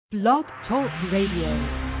Blog Talk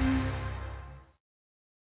Radio.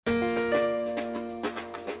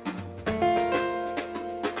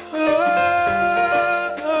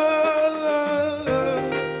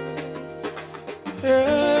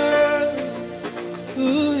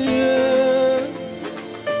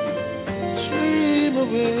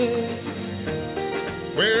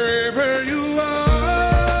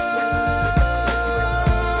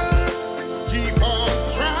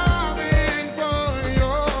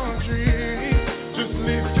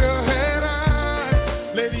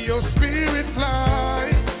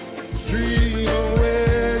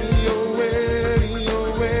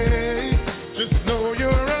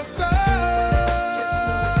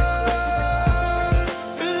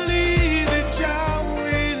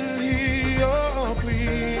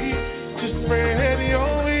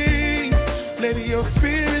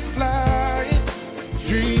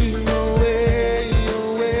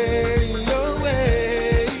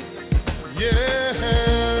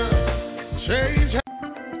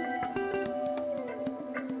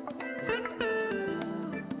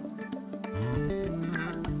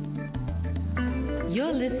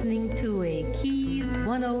 You're listening to a Keys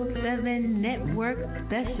 107 Network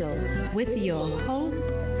special with your host,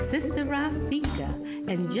 Sister Rafika.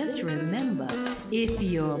 And just remember, if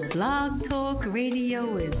your Blog Talk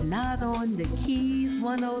Radio is not on the Keys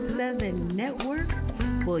 107 Network,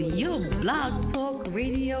 well, your Blog Talk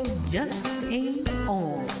Radio just ain't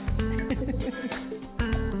on.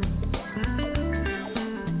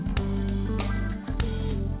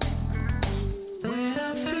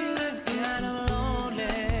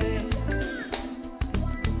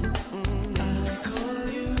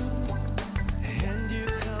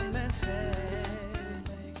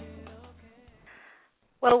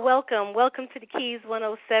 Well, welcome to the Keys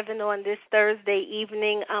 107 on this Thursday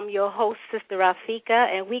evening. I'm your host, Sister Rafika,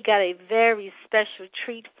 and we got a very special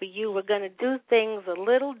treat for you. We're going to do things a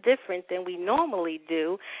little different than we normally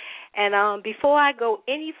do. And before I go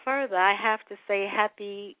any further, I have to say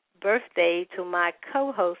happy birthday to my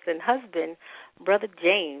co-host and husband, Brother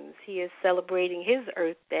James. He is celebrating his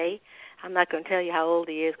Earth Day. I'm not going to tell you how old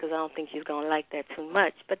he is because I don't think he's going to like that too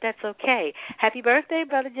much, but that's okay. Happy birthday,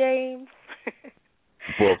 Brother James.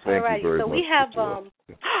 Well, thank you very much. So we have,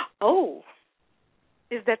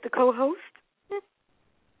 is that the co-host?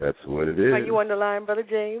 That's what it is. Are you on the line, Brother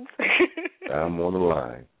James? I'm on the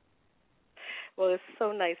line. Well, it's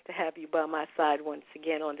so nice to have you by my side once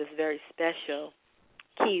again on this very special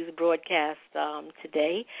Keys broadcast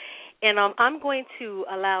today. And I'm going to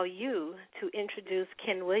allow you to introduce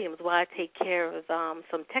Ken Williams while I take care of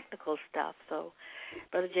some technical stuff. So,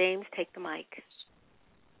 Brother James, take the mic.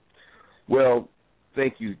 Well,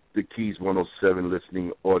 thank you, the Keys 107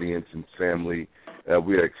 listening audience and family.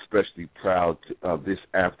 We are especially proud this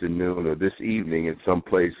afternoon or this evening in some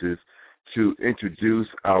places to introduce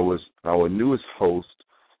our newest host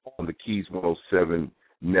on the Keys 107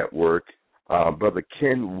 network, Brother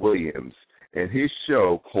Ken Williams, and his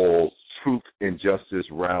show called Truth and Justice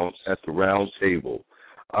at the Roundtable.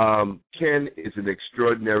 Ken is an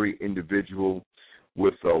extraordinary individual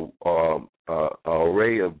with an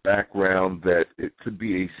array of background that it could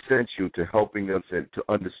be essential to helping us and to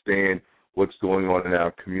understand what's going on in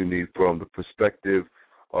our community from the perspective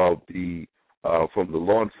of from the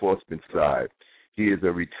law enforcement side. He is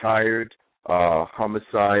a retired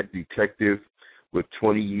homicide detective with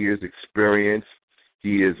 20 years experience.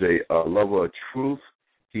 He is a lover of truth.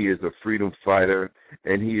 He is a freedom fighter,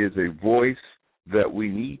 and he is a voice that we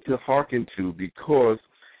need to hearken to because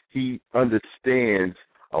he understands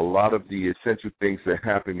a lot of the essential things that are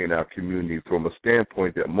happening in our community from a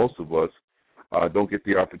standpoint that most of us don't get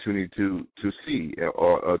the opportunity to see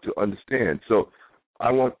or to understand. So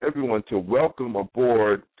I want everyone to welcome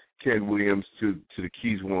aboard Ken Williams to the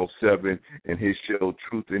Keys 107 and his show,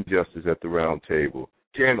 Truth and Justice at the Round Table.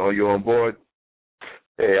 Ken, are you on board?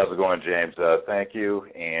 Hey, how's it going, James? Thank you,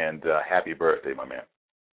 and happy birthday, my man.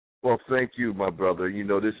 Well, thank you, my brother. You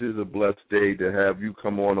know, this is a blessed day to have you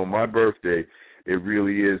come on my birthday. It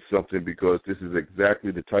really is something because this is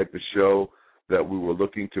exactly the type of show that we were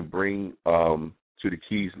looking to bring to the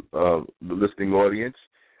Keys the listening audience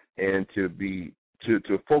and to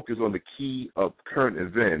focus on the key of current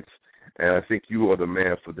events. And I think you are the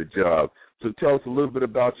man for the job. So tell us a little bit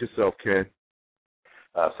about yourself, Ken.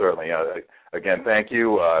 Certainly. Again, thank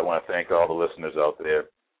you. I want to thank all the listeners out there.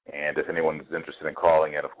 And if anyone is interested in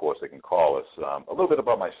calling in, of course, they can call us. A little bit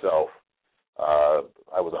about myself.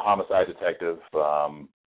 I was a homicide detective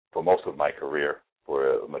for most of my career,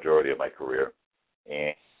 for a majority of my career.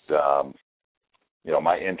 And,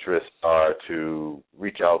 my interests are to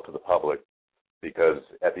reach out to the public because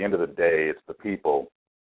at the end of the day, it's the people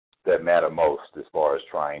that matter most as far as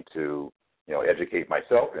trying to, educate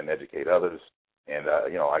myself and educate others. And,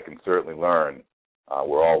 I can certainly learn.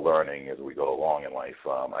 We're all learning as we go along in life.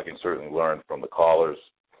 I can certainly learn from the callers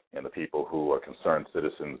and the people who are concerned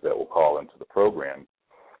citizens that will call into the program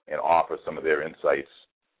and offer some of their insights.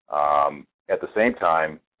 At the same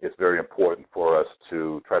time, it's very important for us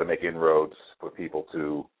to try to make inroads for people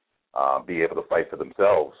to be able to fight for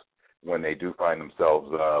themselves when they do find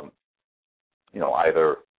themselves,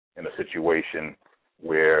 either in a situation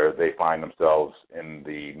where they find themselves in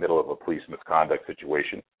the middle of a police misconduct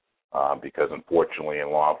situation, because unfortunately in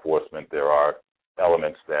law enforcement there are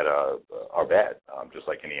elements that are bad, just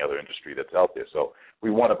like any other industry that's out there. So we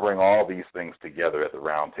want to bring all these things together at the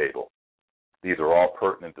Roundtable. These are all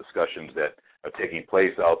pertinent discussions that are taking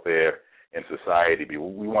place out there in society.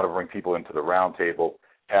 We want to bring people into the Roundtable,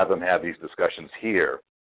 have them have these discussions here.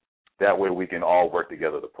 That way we can all work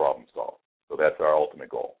together to problem solve. So that's our ultimate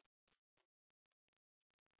goal.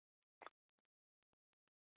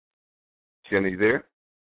 Jenny, there?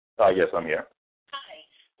 Yes, I'm here.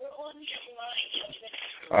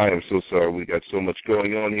 I am so sorry. We got so much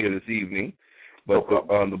going on here this evening. But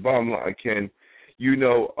the bottom line, Ken,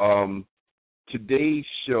 today's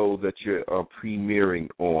show that you're premiering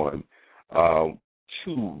on,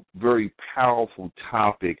 two very powerful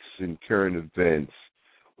topics in current events.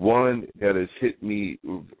 One that has hit me,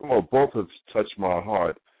 well, both have touched my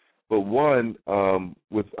heart, but one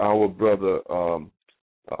with our brother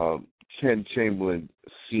Ken Chamberlain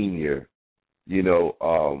Sr.,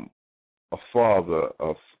 a father,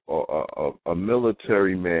 a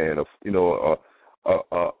military man, a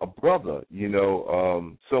brother,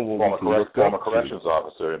 someone former corrections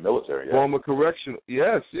officer in military. Yes. Former correction,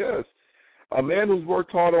 yes. A man who's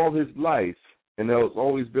worked hard all his life and has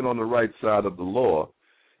always been on the right side of the law.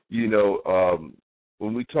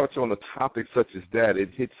 When we touch on a topic such as that, it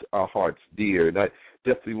hits our hearts dear. And I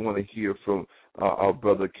definitely want to hear from our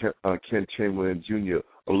brother Ken Chamberlain Jr.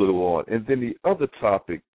 a little on. And then the other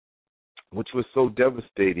topic, which was so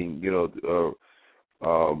devastating,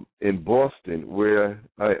 in Boston, where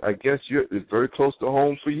I guess it's very close to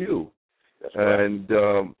home for you. That's right. And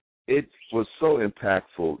it was so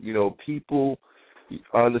impactful. People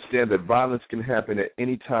understand that violence can happen at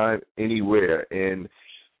any time, anywhere, and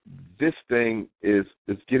this thing is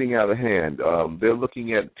getting out of hand. They're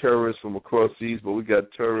looking at terrorists from across seas, but we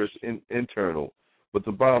got terrorists internal. But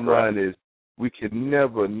the bottom line is we can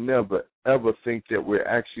never, ever think that we're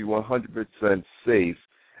actually 100% safe,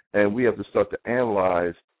 and we have to start to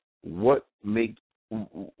analyze what makes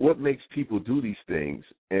people do these things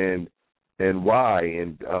and why.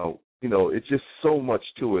 And it's just so much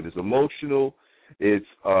to it. It's emotional. It's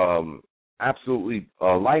absolutely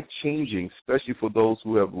life-changing, especially for those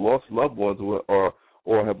who have lost loved ones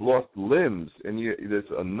or have lost limbs. And there's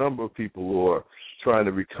a number of people who are trying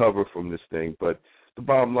to recover from this thing. But the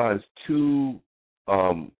bottom line is two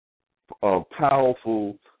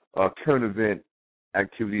powerful current event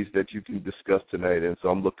activities that you can discuss tonight. And so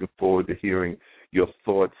I'm looking forward to hearing your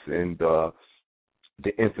thoughts and the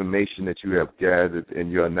information that you have gathered in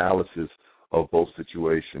your analysis of both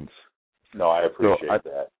situations. No, I appreciate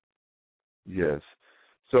that. Yes.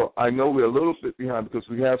 So I know we're a little bit behind because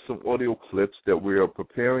we have some audio clips that we are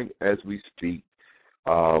preparing as we speak.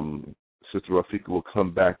 Sister Rafika will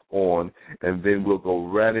come back on, and then we'll go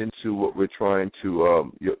right into what we're trying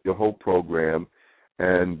to, your whole program.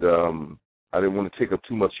 And I didn't want to take up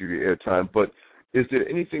too much of your airtime, but is there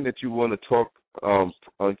anything that you want to talk?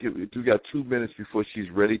 We got 2 minutes before she's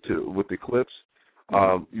ready with the clips.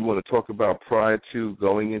 You want to talk about prior to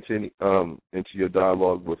going into your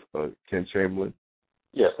dialogue with Ken Chamberlain?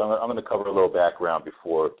 Yes, I'm going to cover a little background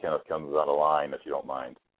before Kenneth comes on the line, if you don't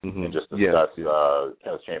mind, and just discuss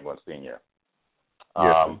Kenneth Chamberlain Sr.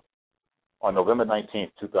 On November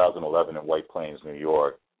 19th, 2011, in White Plains, New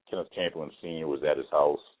York, Kenneth Chamberlain Sr. was at his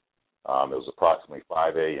house. It was approximately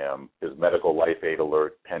 5 a.m. His medical life aid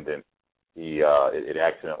alert pendant, it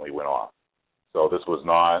accidentally went off. So this was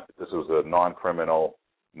a non-criminal,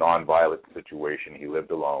 non-violent situation. He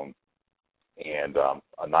lived alone, and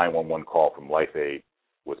a 911 call from Life Aid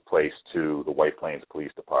was placed to the White Plains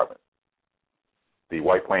Police Department. The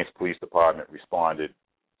White Plains Police Department responded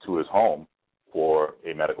to his home for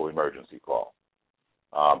a medical emergency call.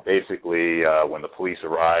 Basically, when the police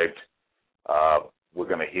arrived, we're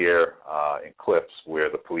going to hear in clips where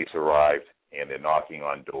the police arrived and they're knocking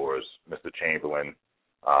on doors. Mr. Chamberlain,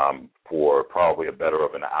 for probably a better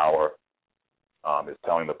of an hour, is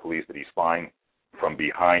telling the police that he's fine from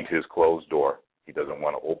behind his closed door. He doesn't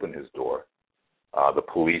want to open his door. The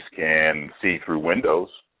police can see through windows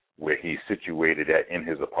where he's situated in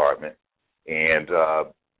his apartment, and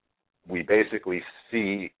we basically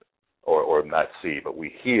see, or not see, but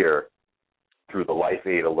we hear through the Life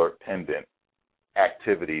Aid Alert pendant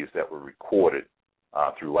activities that were recorded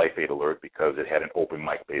through Life Aid Alert because it had an open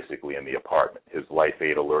mic basically in the apartment. His Life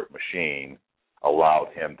Aid Alert machine allowed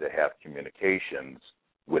him to have communications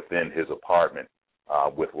within his apartment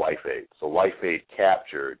with Life Aid. So Life Aid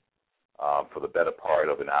captured for the better part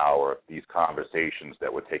of an hour these conversations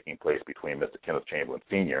that were taking place between Mr. Kenneth Chamberlain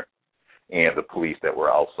Sr. and the police that were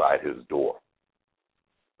outside his door.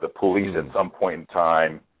 The police at some point in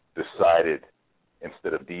time decided,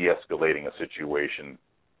 instead of de-escalating a situation,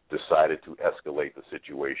 decided to escalate the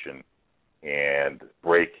situation and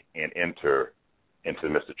break and enter into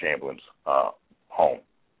Mr. Chamberlain's home.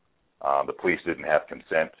 The police didn't have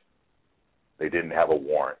consent. They didn't have a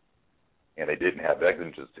warrant. And they didn't have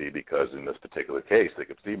exigency because in this particular case, they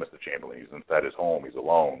could see Mr. Chamberlain. He's inside his home. He's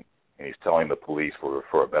alone. And he's telling the police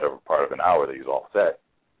for a better part of an hour that he's all set.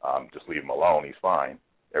 Just leave him alone. He's fine.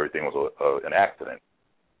 Everything was an accident.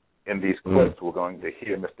 In these clips, we're going to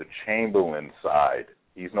hear Mr. Chamberlain's side.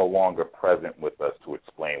 He's no longer present with us to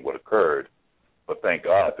explain what occurred. But thank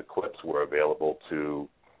God the clips were available to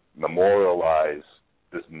memorialize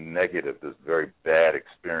this negative, this very bad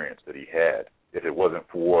experience that he had. If it wasn't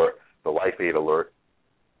for the Life Aid Alert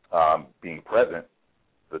being present,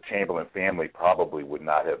 the Chamberlain family probably would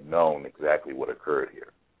not have known exactly what occurred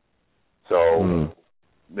here. So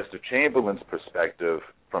Mr. Chamberlain's perspective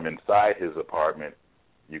from inside his apartment,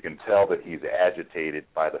 you can tell that he's agitated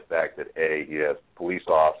by the fact that, A, he has police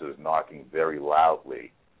officers knocking very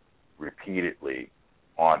loudly, repeatedly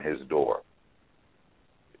on his door.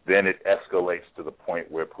 Then it escalates to the point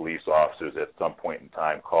where police officers at some point in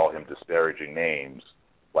time call him disparaging names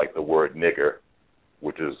like the word nigger,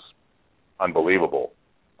 which is unbelievable.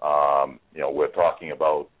 We're talking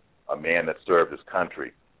about a man that served his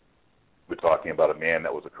country. We're talking about a man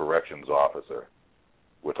that was a corrections officer.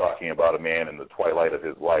 We're talking about a man in the twilight of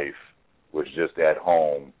his life was just at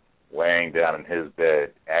home, laying down in his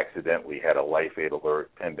bed, accidentally had a Life Aid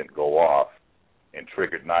Alert pendant go off and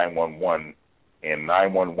triggered 911. And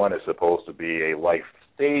 911 is supposed to be a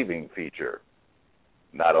life-saving feature,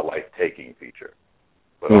 not a life-taking feature.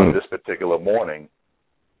 But on this particular morning,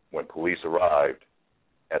 when police arrived,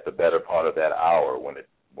 at the better part of that hour,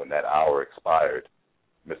 when that hour expired,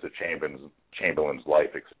 Mr. Chamberlain's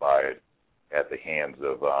life expired at the hands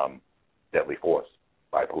of deadly force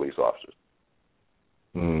by police officers.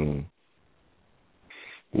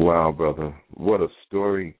 Wow, brother. What a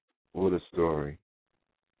story. What a story.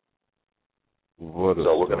 What a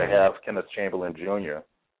So we're story. going to have Kenneth Chamberlain Jr.,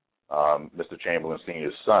 Mr. Chamberlain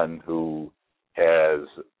Sr.'s son, who has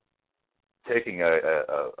taken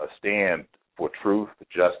a stand for truth,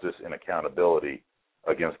 justice, and accountability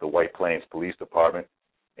against the White Plains Police Department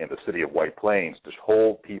and the city of White Plains to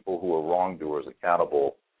hold people who are wrongdoers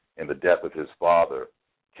accountable in the death of his father.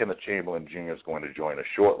 Kenneth Chamberlain Jr. is going to join us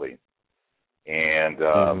shortly,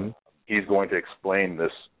 and he's going to explain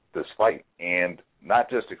this fight, and not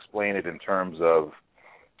just explain it in terms of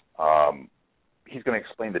he's going to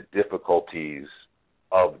explain the difficulties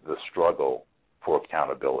of the struggle for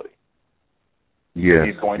accountability. Yes,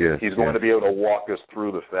 he's going to be able to walk us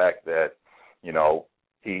through the fact that,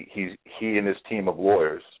 he and his team of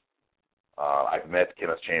lawyers. I've met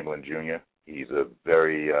Kenneth Chamberlain Jr. He's a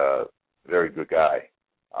very, very good guy,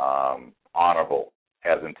 honorable,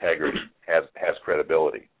 has integrity, has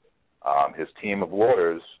credibility. His team of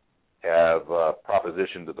lawyers have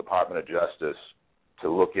propositioned the Department of Justice to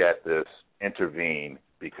look at this, intervene,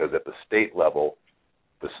 because at the state level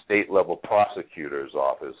prosecutor's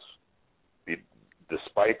office,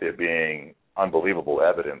 despite there being unbelievable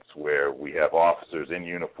evidence where we have officers in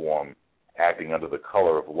uniform acting under the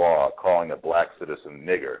color of law, calling a black citizen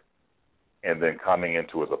nigger, and then coming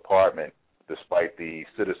into his apartment despite the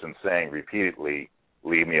citizen saying repeatedly,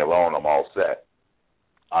 "Leave me alone, I'm all set,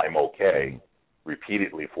 I'm okay,"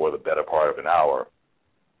 repeatedly for the better part of an hour.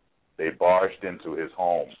 They barged into his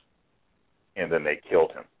home, and then they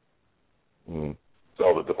killed him.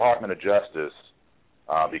 So the Department of Justice,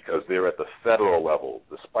 because they're at the federal level,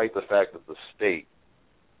 despite the fact that the state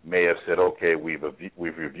may have said, okay, we've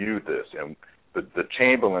reviewed this, and the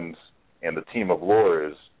Chamberlains and the team of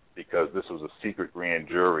lawyers, because this was a secret grand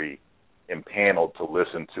jury impaneled to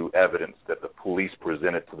listen to evidence that the police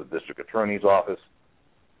presented to the district attorney's office,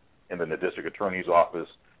 and then the district attorney's office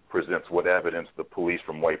presents what evidence the police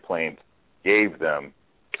from White Plains gave them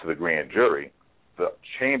to the grand jury. The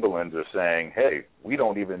Chamberlains are saying, hey, we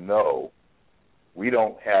don't even know. We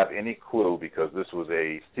don't have any clue, because this was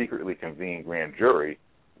a secretly convened grand jury,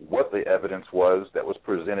 what the evidence was that was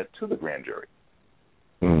presented to the grand jury.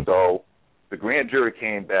 So The grand jury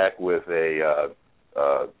came back with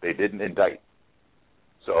they didn't indict.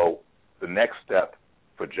 So the next step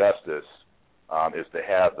for justice is to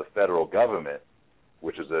have the federal government,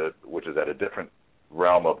 which is at a different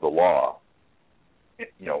realm of the law,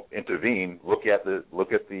 intervene, look at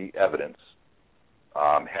the evidence,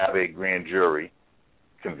 have a grand jury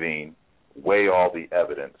convene, weigh all the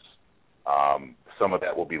evidence. Some of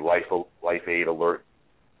that will be life aid alert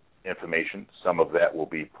information. Some of that will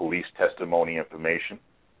be police testimony information.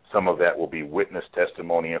 Some of that will be witness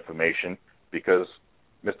testimony information, because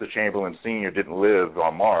Mr. Chamberlain Sr. didn't live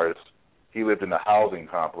on Mars. He lived in a housing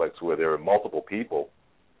complex where there were multiple people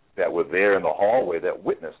that were there in the hallway that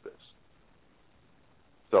witnessed this.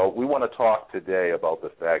 So we want to talk today about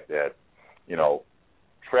the fact that,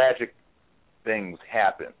 tragic things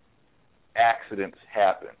happen, accidents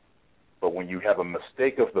happen, but when you have a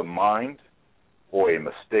mistake of the mind or a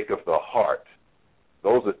mistake of the heart,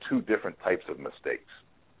 those are two different types of mistakes.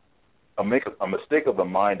 A mistake of the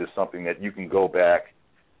mind is something that you can go back,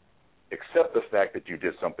 accept the fact that you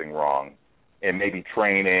did something wrong, and maybe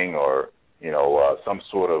training or some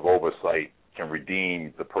sort of oversight can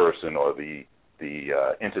redeem the person or the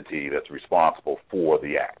entity that's responsible for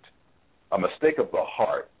the act. A mistake of the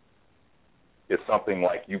heart is something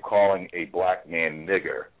like you calling a black man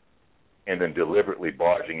nigger and then deliberately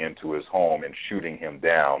barging into his home and shooting him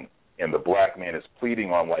down, and the black man is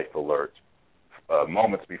pleading on life alert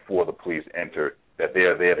moments before the police enter that they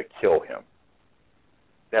are there to kill him.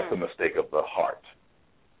 That's a mistake of the heart.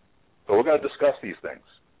 So we're going to discuss these things.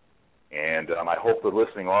 And I hope the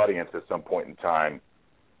listening audience at some point in time,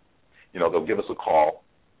 they'll give us a call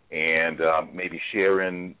and maybe share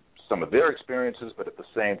in some of their experiences, but at the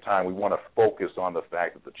same time, we want to focus on the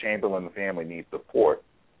fact that the Chamberlain family needs support.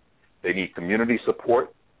 They need community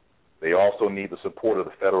support. They also need the support of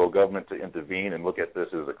the federal government to intervene and look at this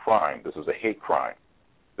as a crime. This is a hate crime.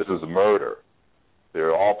 This is a murder. There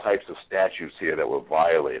are all types of statutes here that were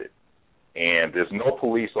violated. And there's no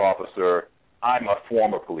police officer. I'm a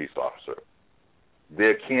former police officer.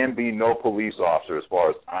 There can be no police officer, as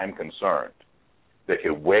far as I'm concerned, that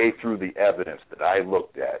can weigh through the evidence that I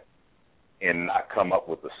looked at and not come up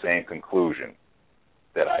with the same conclusion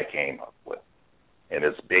that I came up with. And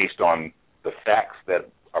it's based on the facts that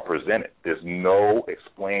are presented. There's no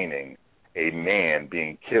explaining a man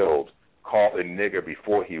being killed, called a nigger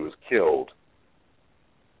before he was killed,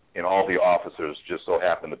 and all the officers just so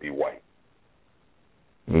happen to be white.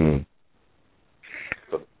 Mm.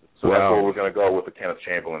 So that's where we're going to go with the Kenneth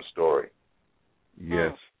Chamberlain story.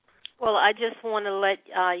 Yes. Well, I just want to let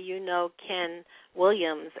Ken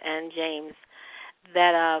Williams and James,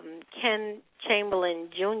 that Ken Chamberlain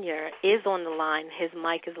Jr. is on the line. His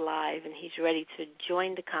mic is live, and he's ready to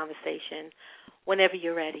join the conversation whenever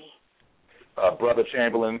you're ready. Brother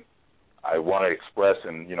Chamberlain, I want to express,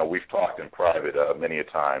 and, we've talked in private many a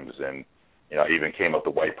times, and, I even came up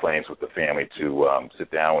to White Plains with the family to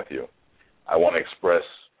sit down with you. I want to express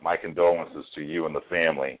my condolences to you and the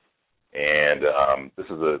family, and this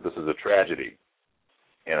is a tragedy,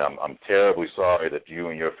 and I'm terribly sorry that you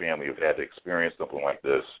and your family have had to experience something like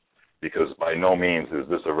this, because by no means is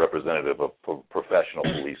this a representative of professional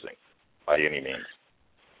policing, by any means.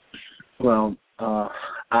 Well,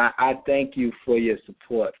 I thank you for your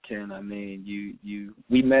support, Ken. I mean,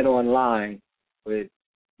 we met online, but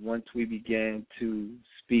once we began to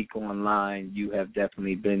speak online, you have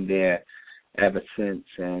definitely been there ever since,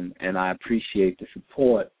 and I appreciate the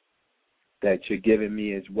support that you're giving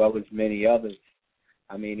me, as well as many others.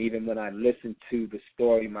 I mean, even when I listen to the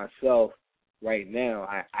story myself right now,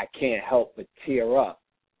 I can't help but tear up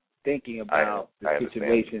thinking about the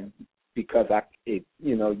situation, because you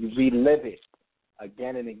relive it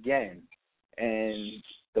again and again. And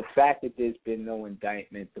the fact that there's been no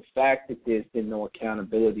indictment, the fact that there's been no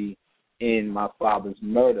accountability in my father's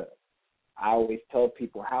murder, I always tell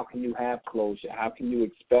people, how can you have closure? How can you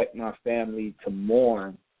expect my family to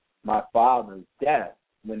mourn my father's death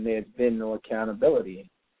when there's been no accountability?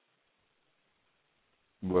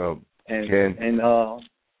 Well, and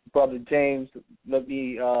Brother James, let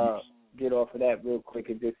me get off of that real quick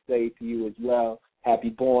and just say to you as well, happy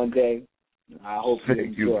born day. I hope you enjoy.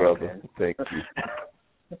 Thank you, brother. Man. Thank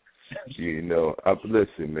you.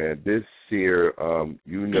 Listen, man, this year, from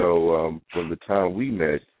the time we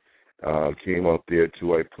met, came up there to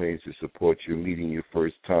White Plains to support you, meeting you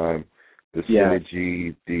first time, the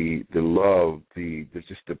synergy, the love,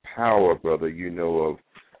 just the power, brother, of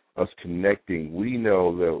us connecting. We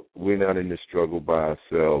know that we're not in the struggle by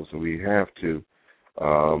ourselves, and we have to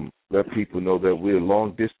let people know that we're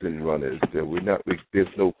long-distance runners, that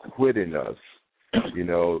there's no quit in us.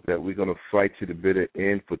 that we're going to fight to the bitter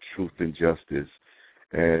end for truth and justice.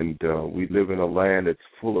 And we live in a land that's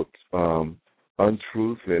full of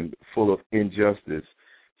untruth and full of injustice.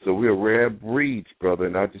 So we're rare breeds, brother,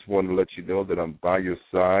 and I just want to let you know that I'm by your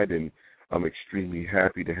side, and I'm extremely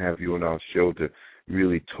happy to have you on our show to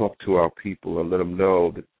really talk to our people and let them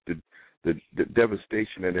know that the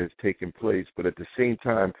devastation that has taken place, but at the same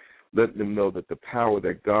time, let them know that the power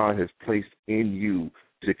that God has placed in you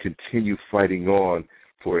to continue fighting on,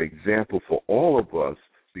 for example, for all of us,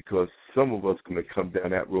 because some of us are going to come down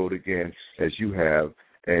that road again, as you have,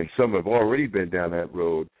 and some have already been down that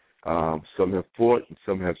road. Some have fought, and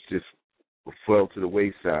some have just fell to the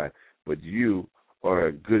wayside. But you are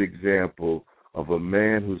a good example of a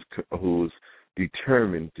man who's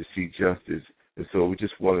determined to see justice. And so we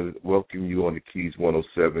just want to welcome you on the Keys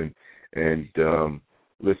 107. And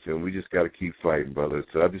listen, we just got to keep fighting, brother.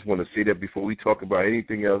 So I just want to say that before we talk about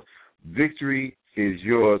anything else. Victory is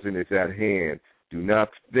yours, and it's at hand. Do not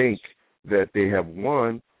think that they have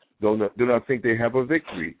won. Do not think they have a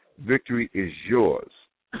victory. Victory is yours.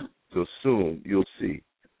 So soon you'll see.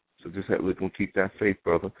 So we're going to keep that faith,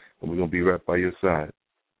 brother, and we're going to be right by your side.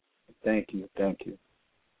 Thank you.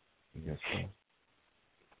 Yes, sir.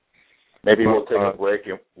 Maybe we'll take a break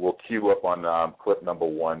and we'll queue up on clip number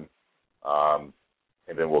 1, and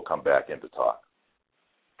then we'll come back in to talk.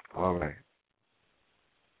 All right.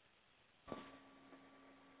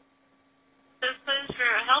 This is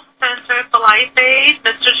your health center for Life Aid.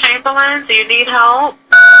 Mr. Chamberlain, do you need help?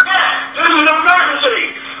 Yes, this is an emergency.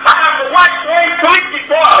 I have the White Plains Police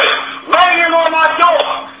Department banging on my door,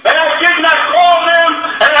 and I did not call them,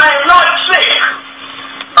 and I am not sick.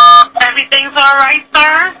 Everything's all right,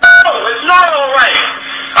 sir? No, it's not all right.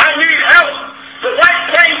 I need help. The White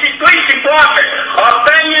Plains Police Department are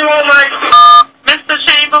banging on my door. Mr.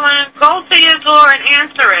 Chamberlain, go to your door and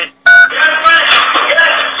answer it. Yes, ma'am.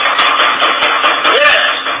 Yes. Yes.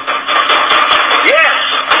 Yes.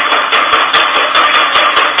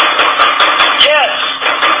 Yes.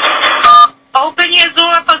 Open your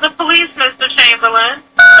door for the police, Mr. Chamberlain.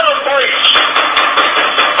 The police.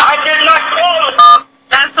 I did not call them.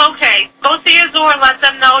 That's okay. Go to your door and let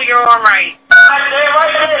them know you're all right. They're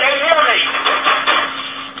right there. They hear me.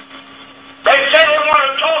 They say they want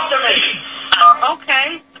to talk to me. Okay.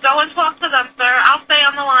 Go and talk to them, sir. I'll stay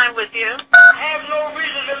on the line with you. I have no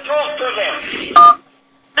reason to talk to them.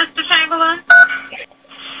 Mr. Chamberlain?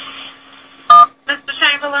 Mr.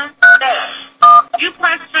 Chamberlain? Yes. You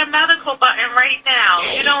press your medical button right now.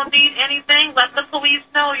 You don't need anything. Let the police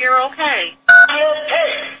know you're okay. I'm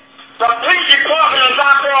okay. The police department is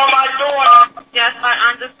out there on my door. Yes,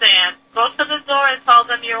 I understand. Go to the door and tell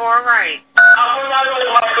them you're all right. I will not open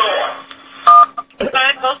my door.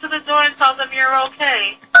 Good. Go to the door and tell them you're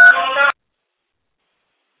okay.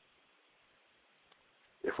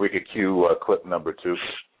 If we could cue clip number 2. Don't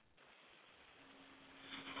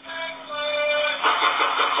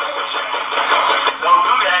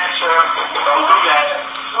do that, sir. Don't do that.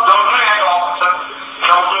 Don't do that, officer.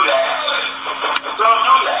 Don't do that. Don't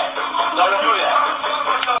do that. Don't do that.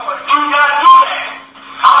 Do not do that.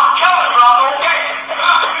 I'm telling you I'm okay.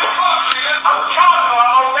 I'm telling you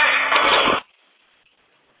I'm okay.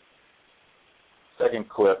 Second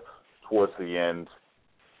clip, towards the end,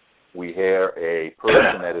 we hear a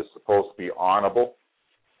person that is supposed to be honorable,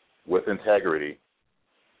 with integrity,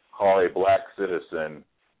 call a black citizen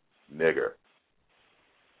nigger,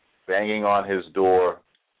 banging on his door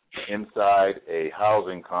inside a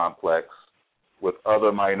housing complex with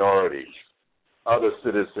other minorities, other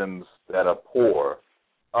citizens that are poor,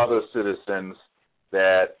 other citizens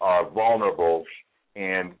that are vulnerable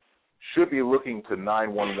and should be looking to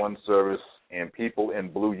 911 service and people in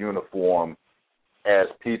blue uniform as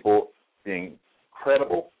people being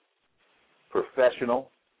credible,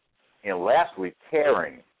 professional, and lastly,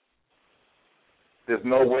 caring. There's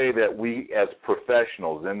no way that we as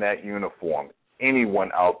professionals in that uniform,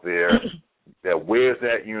 anyone out there that wears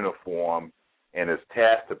that uniform and is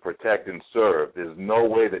tasked to protect and serve, there's no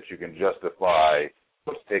way that you can justify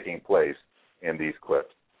what's taking place in these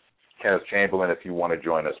clips. Kenneth Chamberlain, if you want to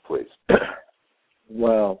join us, please.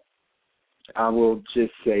 Well, I will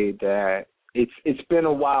just say that it's been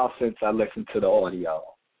a while since I listened to the audio,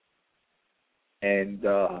 and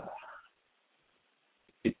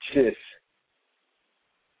it just,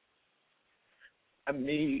 I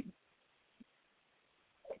mean,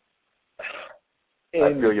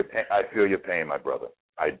 I feel your pain. I feel your pain, my brother.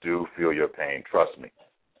 I do feel your pain. Trust me.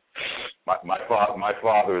 My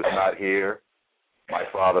father is not here. My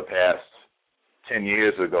father passed 10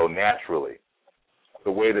 years ago naturally.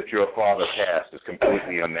 The way that your father passed is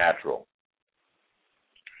completely unnatural.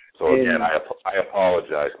 So again, I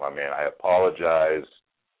apologize, my man. I apologize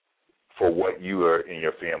for what you and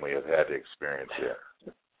your family have had to experience here.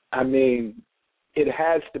 I mean, it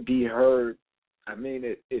has to be heard. I mean,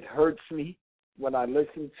 it hurts me when I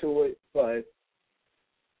listen to it, but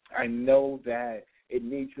I know that it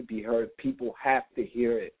needs to be heard. People have to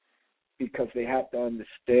hear it because they have to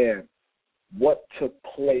understand what took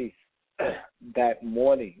place that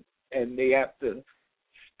morning, and they have to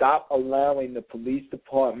stop allowing the police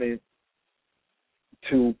department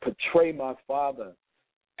to portray my father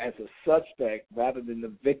as a suspect rather than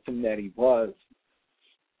the victim that he was.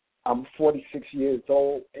 I'm 46 years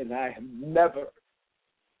old, and I have never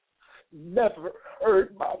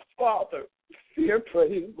heard my father fear for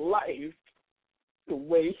his life the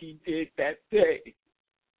way he did that day.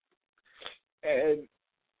 And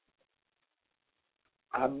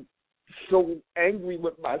I'm so angry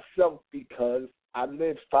with myself because I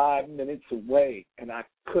lived 5 minutes away, and I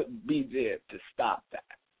couldn't be there to stop that.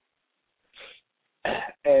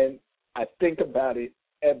 And I think about it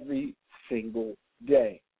every single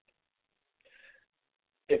day.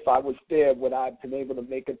 If I was there, would I have been able to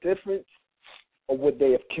make a difference, or would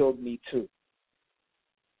they have killed me too?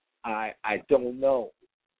 I don't know.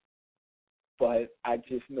 But I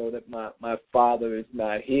just know that my father is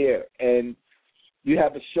not here. And you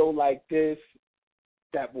have a show like this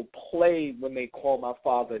that will play when they call my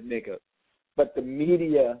father a nigger. But the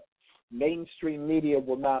media, mainstream media,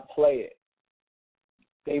 will not play it.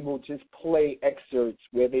 They will just play excerpts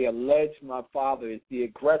where they allege my father is the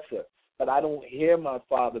aggressor. But I don't hear my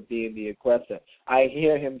father being the aggressor. I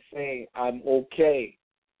hear him saying, I'm okay.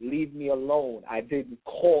 Leave me alone. I didn't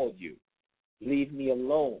call you. Leave me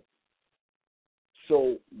alone.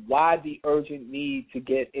 So why the urgent need to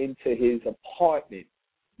get into his apartment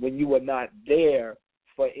when you were not there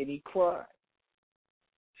for any crime?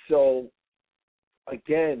 So,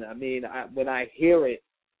 again, I mean, when I hear it,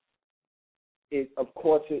 of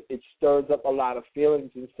course, it stirs up a lot of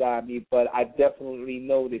feelings inside me, but I definitely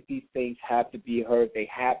know that these things have to be heard. They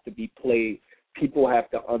have to be played. People have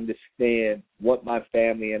to understand what my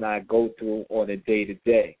family and I go through on a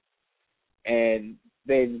day-to-day. And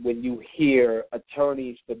then when you hear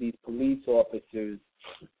attorneys for these police officers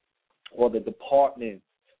or the department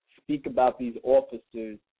speak about these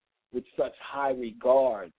officers with such high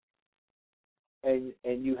regard, and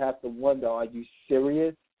you have to wonder, are you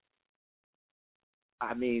serious?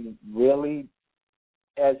 I mean, really?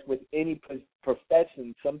 As with any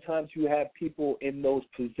profession, sometimes you have people in those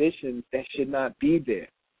positions that should not be there.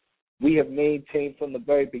 We have maintained from the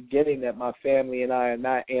very beginning that my family and I are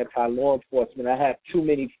not anti-law enforcement. I have too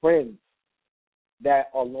many friends that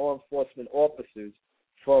are law enforcement officers,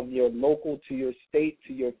 from your local to your state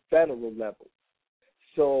to your federal level.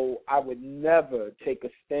 So I would never take a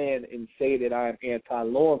stand and say that I am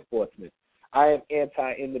anti-law enforcement. I am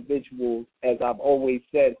anti-individuals, as I've always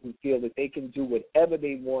said, who feel that they can do whatever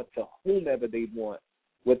they want to whomever they want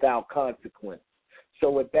without consequence.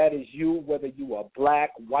 So if that is you, whether you are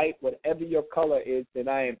black, white, whatever your color is, then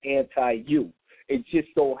I am anti-you. It just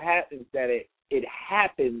so happens that it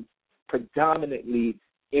happens predominantly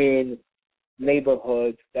in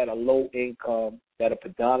neighborhoods that are low income, that are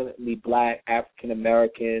predominantly black,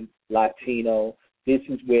 African-American, Latino. This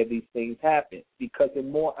is where these things happen, because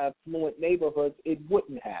in more affluent neighborhoods, it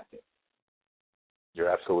wouldn't happen. You're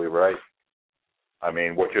absolutely right. I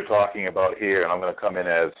mean, what you're talking about here, and I'm going to come in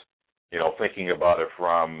as, thinking about it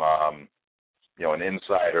from, an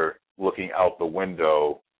insider looking out the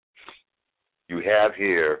window. You have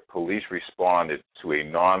here, police responded to a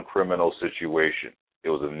non-criminal situation. It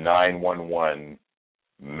was a 911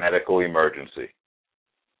 medical emergency.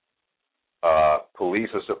 Police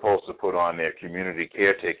are supposed to put on their community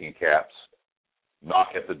caretaking caps, knock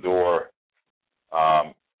at the door,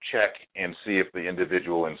 check and see if the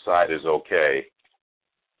individual inside is okay.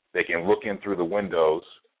 They can look in through the windows,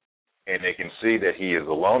 and they can see that he is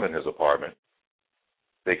alone in his apartment.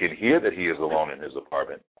 They can hear that he is alone in his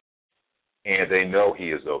apartment, and they know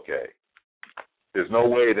he is okay. There's no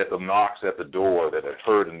way that the knocks at the door that are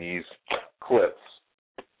heard in these clips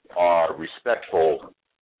are respectful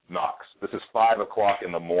knocks. This is 5 o'clock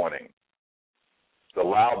in the morning. The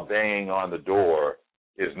loud banging on the door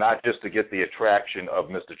is not just to get the attraction of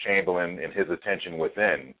Mr. Chamberlain and his attention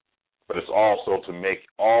within, but it's also to make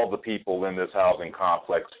all the people in this housing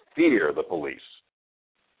complex fear the police.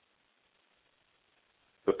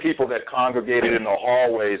 The people that congregated in the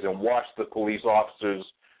hallways and watched the police officers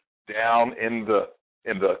down in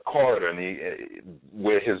the corridor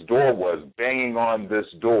where his door was, banging on this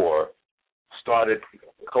door, started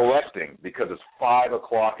collecting, because it's 5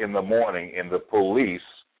 o'clock in the morning and the police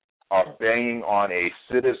are banging on a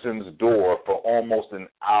citizen's door for almost an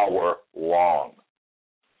hour long.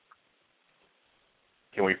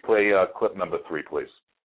 Can we play clip number 3, please?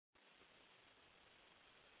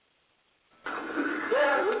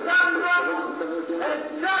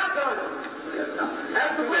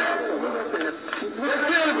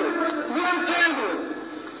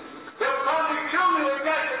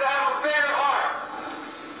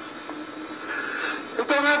 It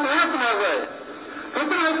don't have to happen that way.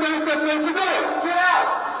 Something like that's the place to go. Get out.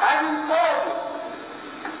 I didn't call you.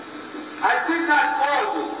 I did not call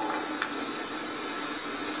you.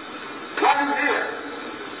 Why are you here?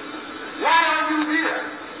 Why are you here?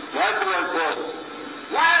 Why do I call you?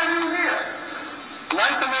 Why are you here? Why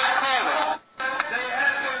do I call you? They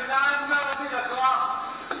have a 9mm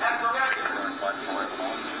Glock at the register.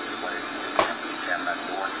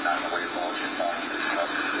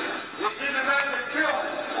 You didn't have to kill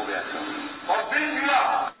me. Or beat me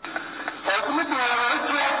up. Open the door. Let's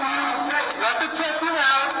check you. Let me check you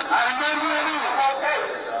out. I know you are. Okay.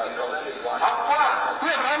 I'm fine.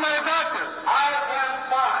 Yeah, but I'm not a doctor. I am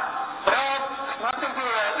fine. Well, nothing to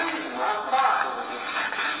that. I'm fine.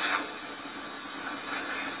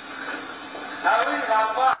 Now leave. I'm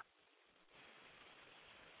fine.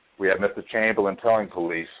 We have Mr. Chamberlain telling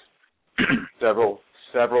police several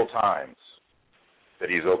times that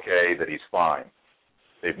he's okay, that he's fine.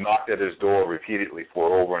 They've knocked at his door repeatedly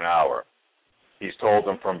for over an hour. He's told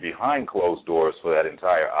them from behind closed doors for that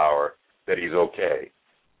entire hour that he's okay.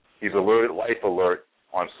 He's alerted Life Alert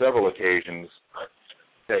on several occasions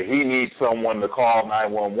that he needs someone to call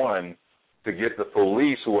 911 to get the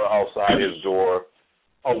police who are outside his door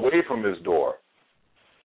away from his door.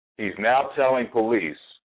 He's now telling police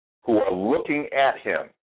who are looking at him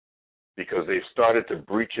because they've started to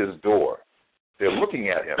breach his door. They're looking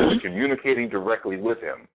at him, communicating directly with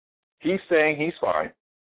him. He's saying he's fine.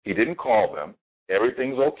 He didn't call them.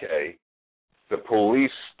 Everything's okay. The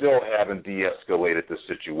police still haven't de-escalated the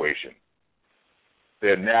situation.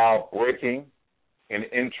 They're now breaking and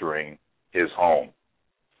entering his home.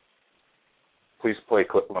 Please play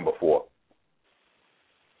clip number 4.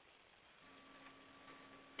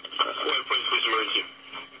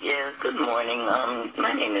 Yeah, good morning.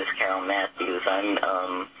 My name is Carol Matthews.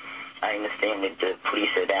 I understand that the police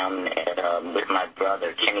are down at, with my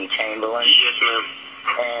brother, Kenny Chamberlain. Yes, ma'am.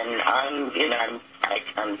 And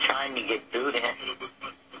I'm trying to get through to him.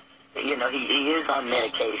 You know, he is on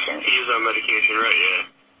medication. He is on medication, right? Yeah.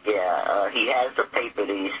 Yeah, he has the paper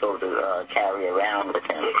that he's supposed to carry around with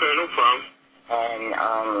him. Okay, no problem. And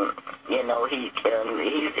you know, he's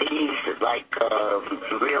like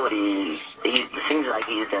really. He seems like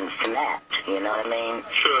he's been snapped. You know what I mean?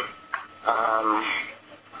 Sure.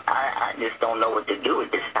 I just don't know what to do at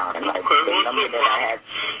this time. Like, okay, the number that I had.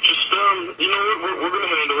 Just, you know what, we're going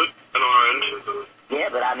to handle it on our end. Yeah,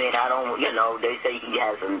 but I mean, I don't, you know, they say he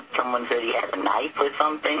has someone said he has a knife or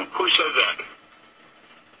something. Who said that?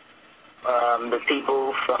 The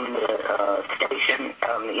people from the station,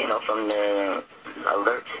 you know, from the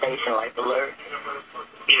alert station, Life Alert.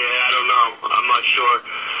 Yeah, I don't know. I'm not sure.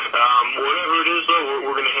 Whatever it is, though,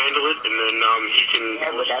 we're going to handle it, and then he can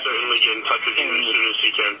certainly get in touch with you as soon as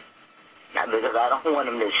he can. Now, because I don't want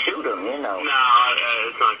him to shoot him, you know. No,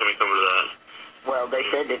 it's not going to come to that. Well, they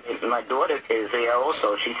said that my daughter is there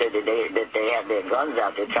also. She said that they have their guns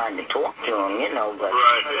out there trying to talk to him, you know. But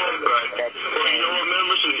right. Well, you know what, man?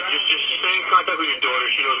 Listen, just stay in contact with your daughter.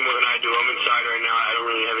 She knows more than I do. I'm inside right now. I don't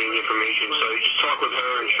really have any information. So you just talk with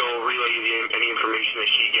her, and she'll relay you any information that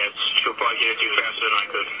she gets. She'll probably get it to you faster than I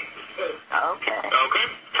could. Okay. Okay?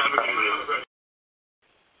 Have a good evening.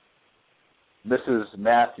 Mrs.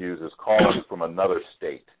 Matthews is calling from another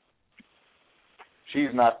state. She's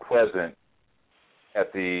not present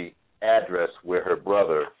at the address where her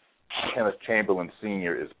brother, Kenneth Chamberlain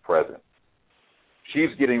Sr., is present.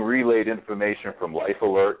 She's getting relayed information from Life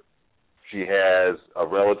Alert. She has a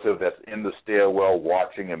relative that's in the stairwell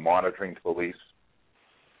watching and monitoring police.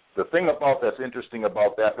 The thing that's interesting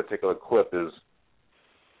about that particular clip is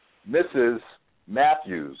Mrs.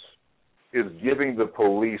 Matthews is giving the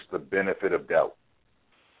police the benefit of doubt.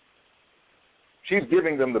 She's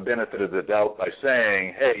giving them the benefit of the doubt by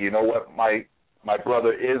saying, hey, you know what, my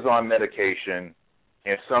brother is on medication,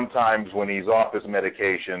 and sometimes when he's off his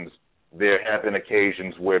medications, there have been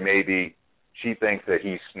occasions where maybe she thinks that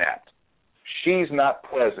he's snapped. She's not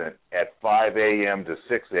present at 5 a.m. to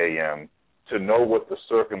 6 a.m. to know what the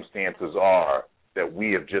circumstances are that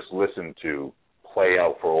we have just listened to play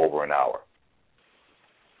out for over an hour.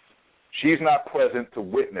 She's not present to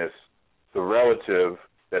witness the relative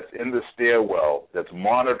that's in the stairwell that's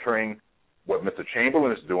monitoring what Mr.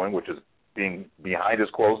 Chamberlain is doing, which is being behind his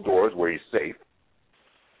closed doors where he's safe,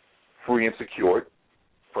 free and secured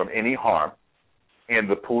from any harm, and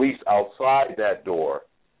the police outside that door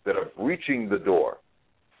that are breaching the door,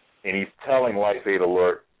 and he's telling Life Aid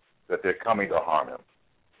Alert that they're coming to harm him.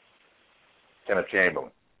 Kenneth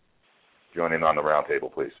Chamberlain, join in on the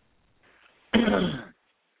roundtable, please.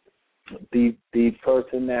 The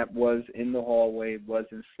person that was in the hallway was,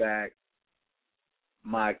 in fact,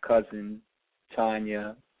 my cousin,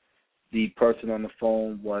 Tanya. The person on the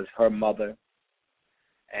phone was her mother.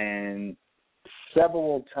 And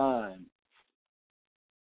several times,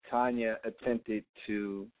 Tanya attempted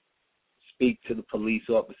to speak to the police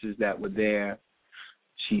officers that were there.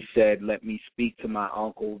 She said, let me speak to my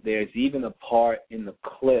uncle. There's even a part in the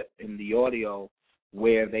clip, in the audio,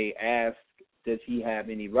 where they ask, does he have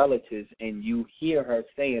any relatives? And you hear her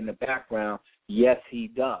say in the background, yes, he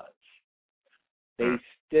does. They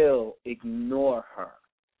still ignore her.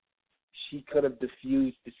 She could have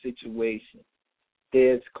diffused the situation.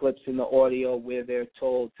 There's clips in the audio where they're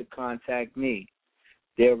told to contact me.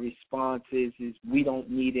 Their response is we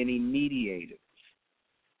don't need any mediators.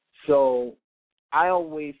 So I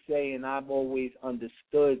always say, and I've always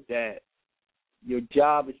understood, that your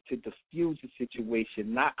job is to diffuse a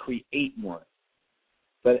situation, not create one.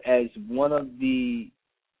 But as one of the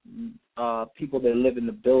people that live in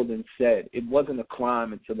the building said, it wasn't a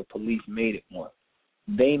crime until the police made it one.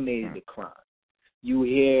 They made it a crime. You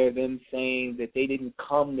hear them saying that they didn't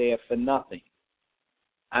come there for nothing.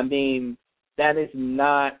 I mean, that is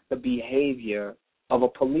not the behavior of a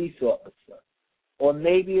police officer. Or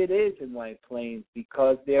maybe it is in White Plains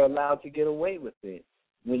because they're allowed to get away with it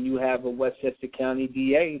when you have a Westchester County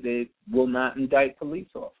DA that will not indict police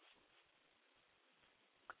officers.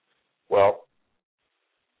 Well,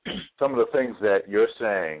 some of the things that you're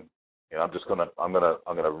saying, I'm gonna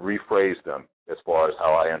rephrase them as far as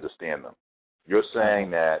how I understand them. You're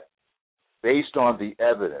saying that based on the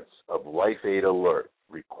evidence of Life Aid Alert,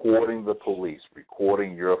 recording the police,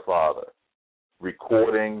 recording your father,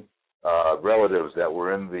 recording relatives that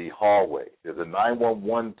were in the hallway. There's a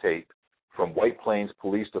 911 tape from White Plains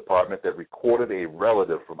Police Department that recorded a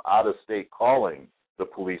relative from out of state calling the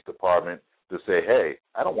police department to say, hey,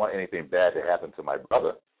 I don't want anything bad to happen to my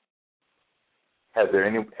brother. Has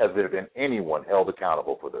there been anyone held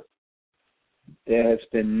accountable for this? There has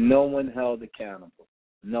been no one held accountable.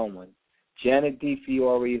 No one. Janet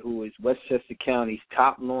DeFiore, who is Westchester County's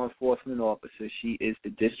top law enforcement officer, she is the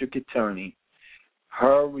district attorney.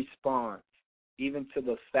 Her response, even to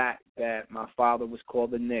the fact that my father was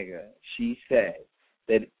called a nigger, she said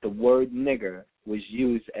that the word nigger was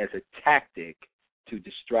used as a tactic to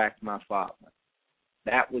distract my father.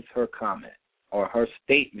 That was her comment or her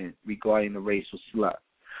statement regarding the racial slur.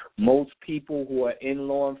 Most people who are in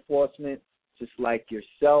law enforcement, just like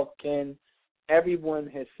yourself, Ken, everyone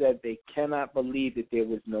has said they cannot believe that there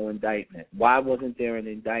was no indictment. Why wasn't there an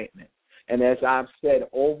indictment? And as I've said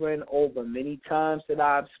over and over many times that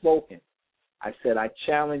I've spoken, I said I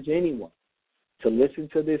challenge anyone to listen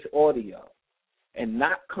to this audio and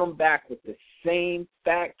not come back with the same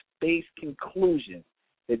fact-based conclusion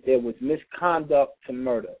that there was misconduct to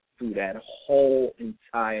murder through that whole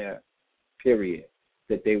entire period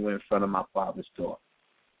that they were in front of my father's door.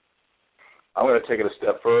 I'm going to take it a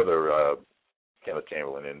step further, Kenneth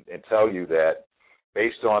Chamberlain, and tell you that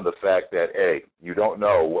based on the fact that, A, you don't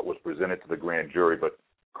know what was presented to the grand jury, but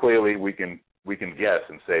clearly we can guess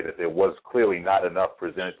and say that there was clearly not enough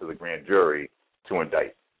presented to the grand jury to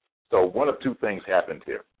indict. So one of two things happened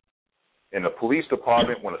here. In the police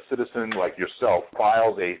department, when a citizen like yourself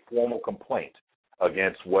files a formal complaint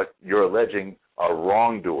against what you're alleging are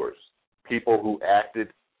wrongdoers, people who acted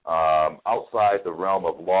outside the realm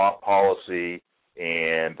of law, policy,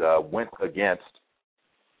 and went against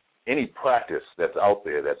any practice that's out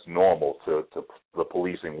there that's normal to the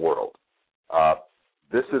policing world.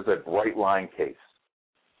 This is a bright line case.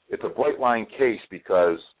 It's a bright line case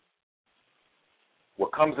because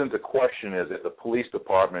what comes into question is that the police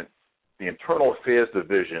department, the Internal Affairs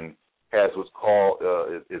Division, has what's called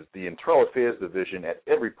is the Internal Affairs Division at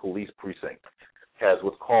every police precinct has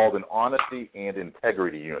what's called an Honesty and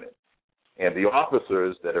Integrity Unit. And the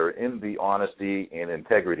officers that are in the Honesty and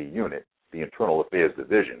Integrity Unit, the Internal Affairs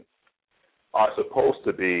Division, are supposed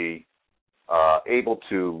to be able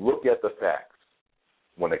to look at the facts.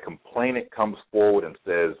 When a complainant comes forward and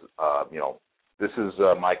says, this is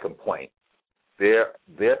my complaint, they're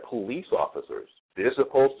police officers. They're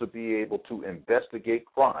supposed to be able to investigate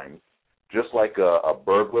crimes just like a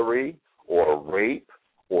burglary or a rape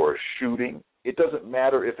or a shooting. It doesn't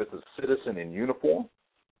matter if it's a citizen in uniform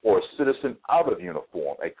or a citizen out of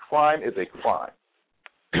uniform. A crime is a crime.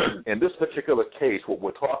 In this particular case, what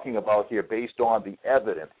we're talking about here, based on the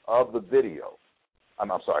evidence of the video,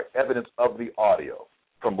 evidence of the audio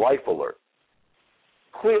from Life Alert,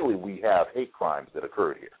 clearly we have hate crimes that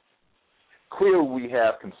occurred here. Clearly we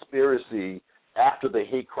have conspiracy after the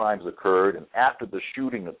hate crimes occurred and after the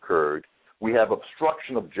shooting occurred. We have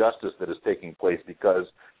obstruction of justice that is taking place because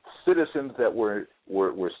citizens that were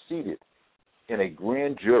seated in a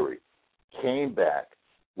grand jury came back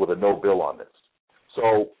with a no bill on this.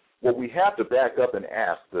 So what we have to back up and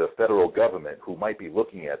ask the federal government, who might be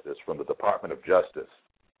looking at this from the Department of Justice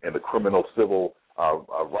and the criminal civil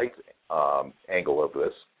rights angle of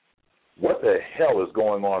this, what the hell is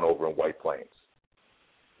going on over in White Plains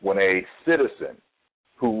when a citizen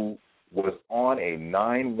who was on a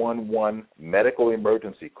 911 medical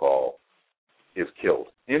emergency call is killed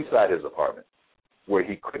inside his apartment, where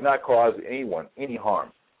he could not cause anyone any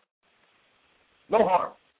harm? No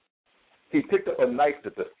harm. He picked up a knife to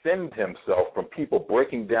defend himself from people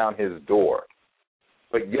breaking down his door.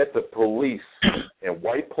 But yet the police in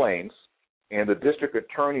White Plains and the district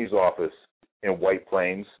attorney's office in White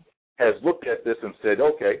Plains has looked at this and said,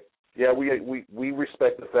 okay, yeah, we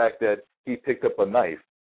respect the fact that he picked up a knife,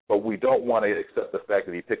 but we don't want to accept the fact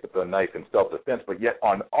that he picked up a knife in self-defense. But yet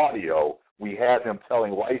on audio, we have him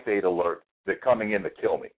telling Life Aid Alert they're coming in to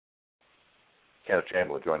kill me. Kenneth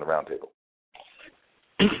Chamberlain joined the roundtable.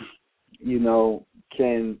 You know,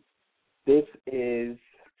 Ken, this is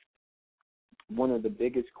one of the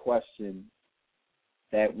biggest questions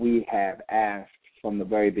that we have asked from the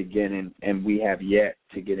very beginning, and we have yet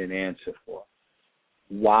to get an answer for.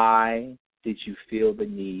 Why did you feel the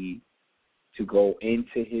need to go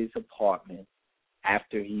into his apartment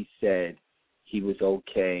after he said he was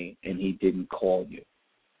okay and he didn't call you?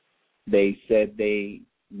 They said they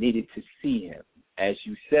needed to see him. As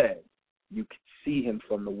you said, you could see him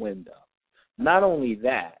from the window. Not only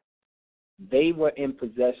that, they were in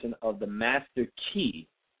possession of the master key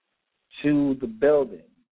to the building,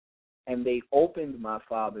 and they opened my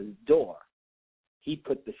father's door. He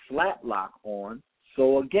put the slat lock on,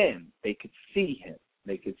 so again, they could see him.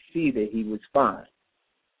 They could see that he was fine.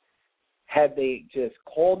 Had they just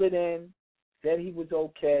called it in, said he was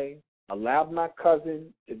okay, allowed my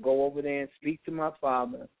cousin to go over there and speak to my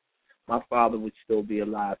father would still be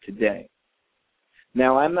alive today.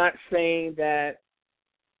 Now, I'm not saying that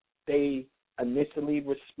they initially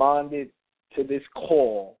responded to this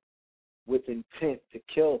call with intent to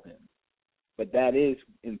kill him, but that is,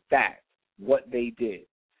 in fact, what they did.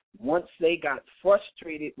 Once they got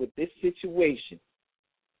frustrated with this situation,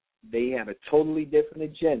 they had a totally different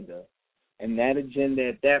agenda, and that agenda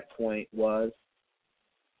at that point was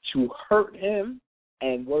to hurt him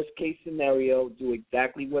and, worst case scenario, do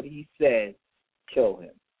exactly what he said, kill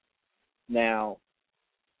him. Now,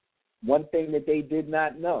 one thing that they did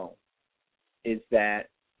not know is that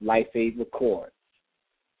Life Aid records,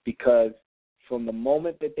 because from the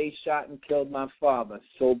moment that they shot and killed my father,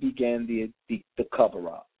 so began the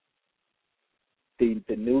cover-up.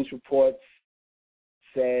 The news reports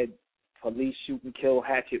said police shoot and kill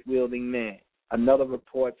hatchet-wielding man. Another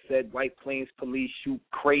report said White Plains police shoot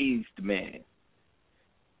crazed man.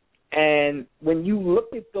 And when you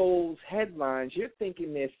look at those headlines, you're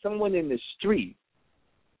thinking there's someone in the street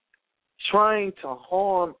trying to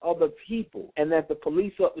harm other people, and that the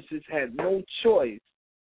police officers had no choice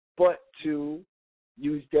but to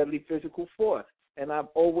use deadly physical force. And I've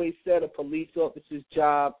always said a police officer's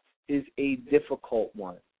job is a difficult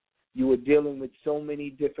one. You are dealing with so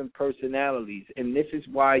many different personalities, and this is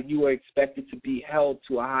why you are expected to be held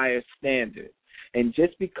to a higher standard. And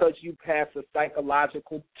just because you pass a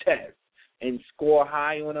psychological test and score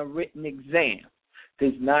high on a written exam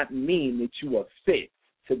does not mean that you are fit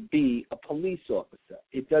to be a police officer.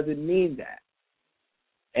 It doesn't mean that.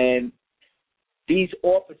 And these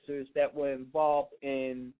officers that were involved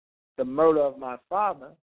in the murder of my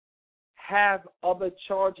father have other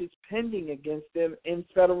charges pending against them in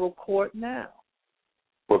federal court now.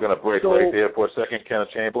 We're going to break right there for a second,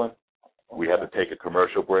 Kenneth Chamberlain. We have to take a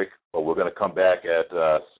commercial break, but we're going to come back at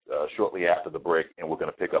shortly after the break, and we're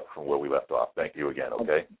going to pick up from where we left off. Thank you again,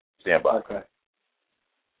 okay? Stand by. Okay.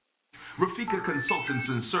 Rafika Consultants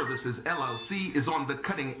and Services, LLC, is on the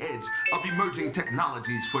cutting edge of emerging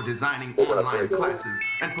technologies for designing online classes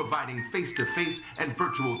and providing face-to-face and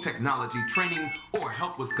virtual technology training or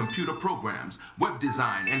help with computer programs, web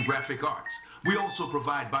design, and graphic arts. We also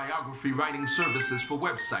provide biography writing services for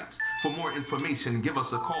websites. For more information, give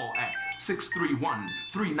us a call at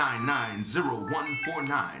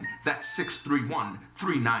 631-399-0149. That's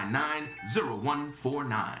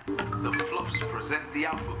 631-399-0149. The Fluffs present the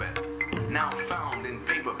alphabet, now found in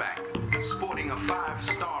paperback, sporting a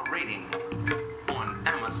 5-star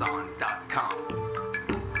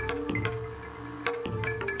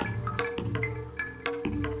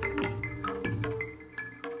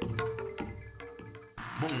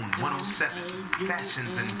 107,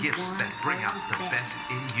 fashions and gifts that bring out the best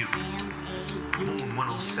in you. Moon 107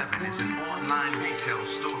 is an online retail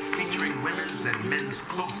store featuring women's and men's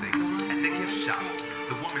clothing and the gift shop.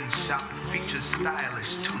 The woman's shop features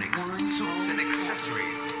stylish tunics, suits, and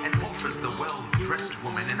accessories, and offers the well-dressed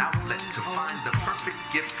woman an outlet to find the perfect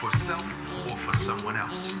gift for self or for someone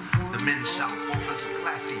else. The men's shop offers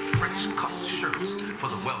classy French cut shirts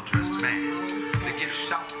for the well-dressed man. The gift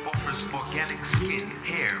shop offers organic skin,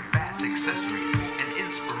 hair, bath accessories, and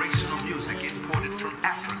inspirational music imported from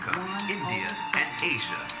Africa, India, and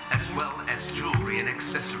Asia, as well as jewelry and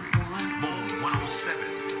accessories. Moon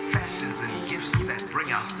 107, fashions and gifts that bring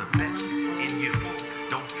out the best in you.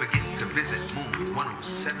 Don't forget to visit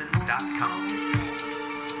moon107.com.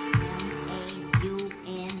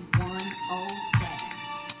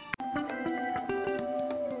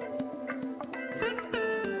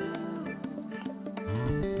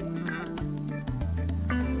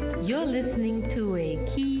 You're listening to a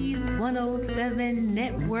Keys 107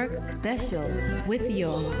 Network special with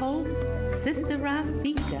your host, Sister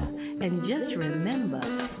Rafika. And just remember,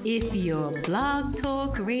 if your Blog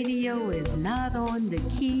Talk Radio is not on the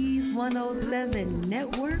Keys 107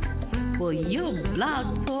 Network, well, your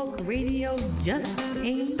Blog Talk Radio just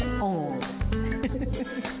ain't on.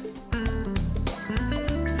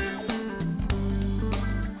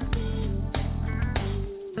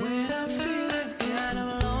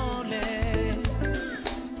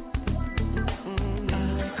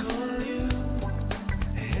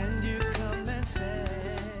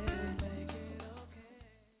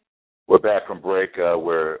 We're back from break.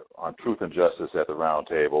 We're on Truth and Justice at the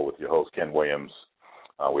Roundtable with your host, Ken Williams.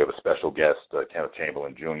 We have a special guest, Kenneth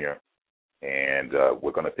Chamberlain, Jr., and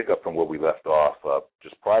we're going to pick up from where we left off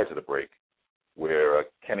just prior to the break, where,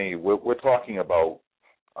 Kenny, we're talking about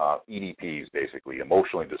EDPs, basically,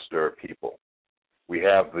 emotionally disturbed people. We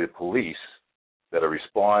have the police that are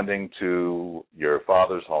responding to your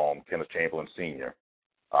father's home, Kenneth Chamberlain, Sr.,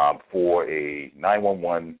 for a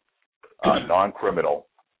 911 non-criminal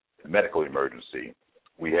medical emergency.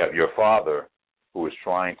 We have your father who is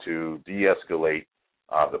trying to de-escalate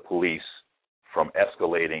the police from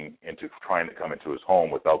escalating into trying to come into his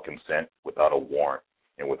home without consent, without a warrant,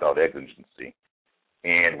 and without exigency.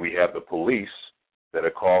 And we have the police that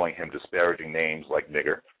are calling him disparaging names like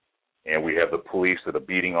nigger. And we have the police that are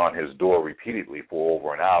beating on his door repeatedly for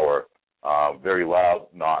over an hour, very loud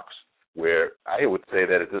knocks, where I would say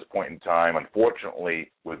that at this point in time,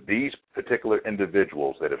 unfortunately, with these particular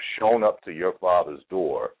individuals that have shown up to your father's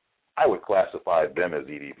door, I would classify them as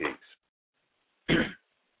EDPs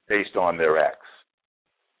based on their acts.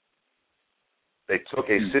 They took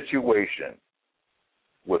a situation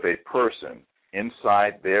with a person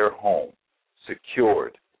inside their home,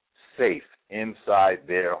 secured, safe inside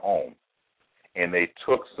their home, and they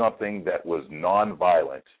took something that was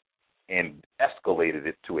nonviolent and escalated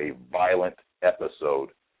it to a violent episode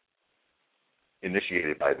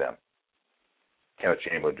initiated by them. Kenneth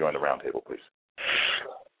Chamberlain, join the roundtable, please.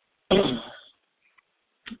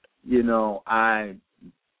 You know, I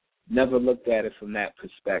never looked at it from that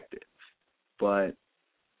perspective, but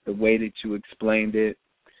the way that you explained it,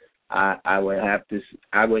 I would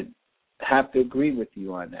have to agree with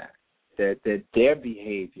you on that. That their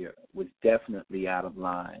behavior was definitely out of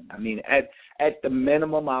line. I mean, at the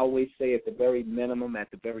minimum, I always say at the very minimum,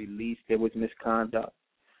 at the very least, there was misconduct.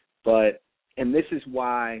 And this is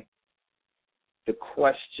why the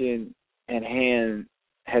question at hand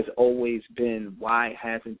has always been, why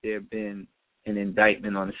hasn't there been an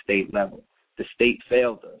indictment on a state level? The state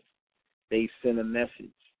failed us. They sent a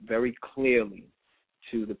message very clearly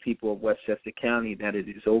to the people of Westchester County that it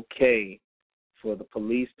is okay for the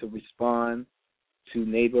police to respond to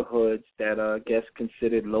neighborhoods that are, I guess,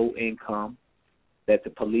 considered low income, that the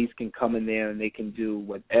police can come in there and they can do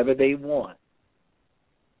whatever they want,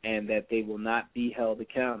 and that they will not be held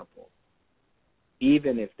accountable,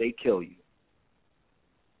 even if they kill you.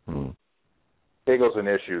 Here goes an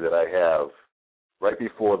issue that I have. Right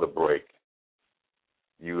before the break,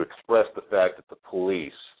 you expressed the fact that the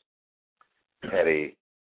police had a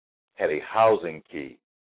housing key,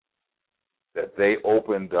 that they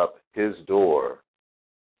opened up his door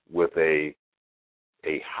with a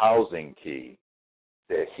housing key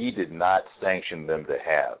that he did not sanction them to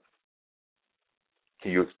have.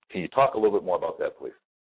 Can you talk a little bit more about that, please?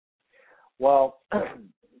 Well,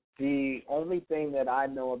 the only thing that I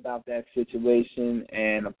know about that situation,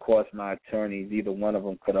 and of course my attorneys, either one of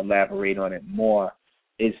them could elaborate on it more,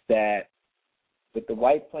 is that with the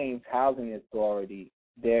White Plains Housing Authority,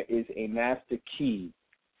 there is a master key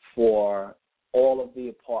for all of the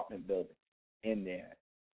apartment buildings in there.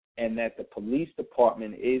 and that the police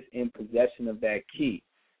department is in possession of that key.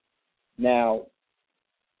 Now,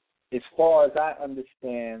 as far as I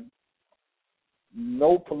understand,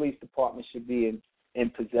 no police department should be in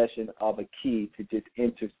possession of a key to just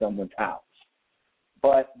enter someone's house.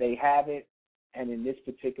 But they have it, and in this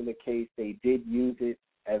particular case, they did use it.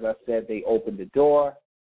 As I said, they opened the door.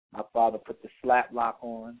 My father put the slap lock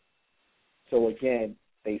on. So, again,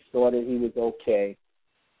 they saw that he was okay.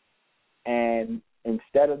 And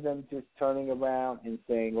instead of them just turning around and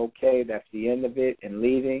saying, okay, that's the end of it, and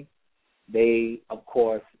leaving, they, of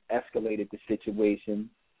course, escalated the situation,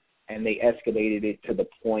 and they escalated it to the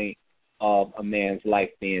point of a man's life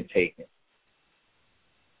being taken.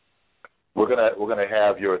 We're gonna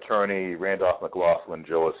have your attorney Randolph McLaughlin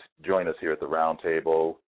join us here at the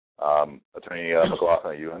Roundtable. Attorney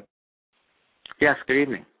McLaughlin, are you in? Yes. Good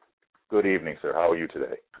evening. Good evening, sir. How are you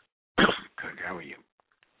today? Good. How are you?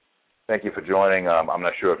 Thank you for joining. I'm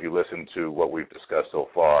not sure if you listened to what we've discussed so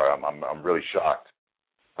far. I'm really shocked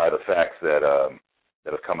by the facts that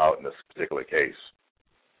have come out in this particular case.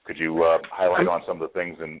 Could you highlight on some of the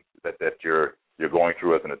things that you're going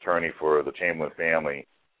through as an attorney for the Chamberlain family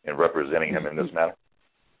and representing him in this matter?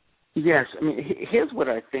 Yes. I mean, here's what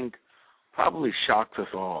I think probably shocks us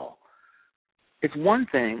all. It's one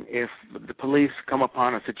thing if the police come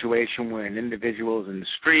upon a situation where an individual is in the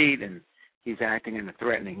street and he's acting in a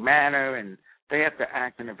threatening manner, and they have to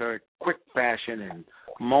act in a very quick fashion and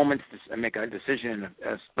moments to make a decision in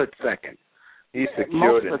a split second. He's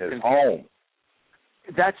secured in his home.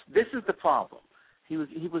 This is the problem. He was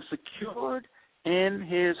secured in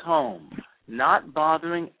his home, not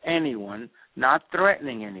bothering anyone, not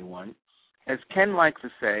threatening anyone. As Ken likes to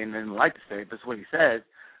say, and didn't like to say, but that's what he says,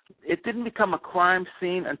 it didn't become a crime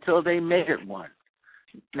scene until they made it one.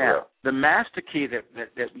 Now, the master key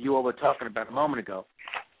that you all were talking about a moment ago,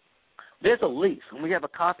 there's a lease, and we have a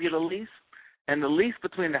copy of the lease, and the lease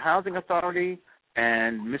between the Housing Authority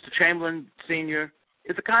and Mr. Chamberlain Sr.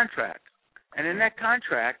 is a contract. And in that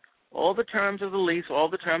contract, all the terms of the lease, all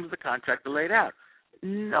the terms of the contract are laid out.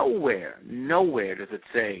 Nowhere does it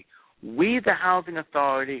say, we, the Housing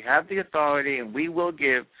Authority, have the authority, and we will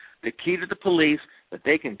give the key to the police that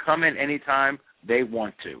they can come in anytime they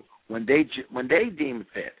want to, when they deem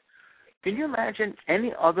fit. Can you imagine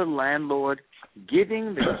any other landlord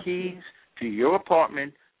giving the keys to your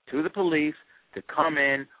apartment to the police to come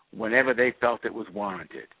in whenever they felt it was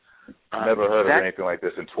warranted? I've never heard of anything like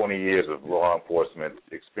this in 20 years of law enforcement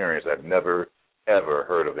experience. I've never, ever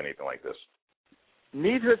heard of anything like this.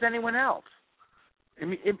 Neither has anyone else. I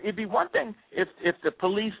mean, it'd be one thing if the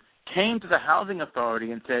police came to the Housing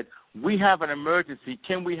Authority and said, we have an emergency,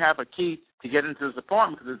 can we have a key to get into this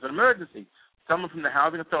apartment because it's an emergency? Someone from the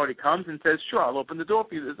Housing Authority comes and says, sure, I'll open the door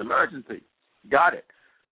for you, there's an emergency. Got it.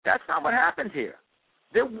 That's not what happened here.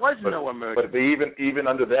 There was no emergency. But even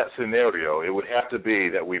under that scenario, it would have to be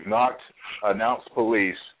that we've not announced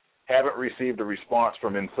police, haven't received a response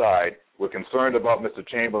from inside, we're concerned about Mr.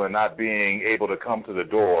 Chamberlain not being able to come to the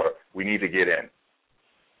door, we need to get in.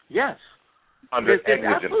 Yes. Under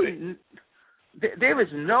exigency. There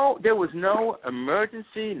was no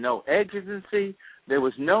emergency, no exigency. There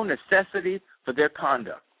was no necessity for their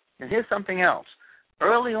conduct. And here's something else.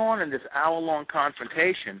 Early on in this hour-long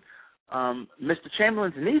confrontation, Mr.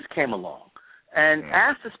 Chamberlain's niece came along and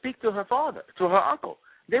asked to speak to her father, to her uncle.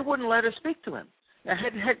 They wouldn't let her speak to him. Now,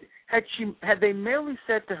 had they merely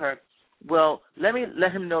said to her, well, let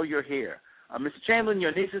him know you're here. Mr. Chamberlain,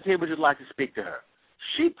 your niece is here. Would you like to speak to her?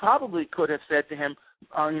 She probably could have said to him,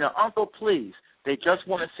 Uncle, please, they just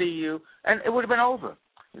want to see you, and it would have been over.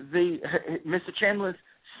 Mr. Chamberlain's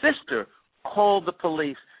sister called the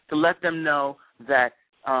police to let them know that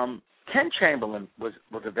Ken Chamberlain was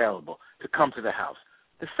available to come to the house.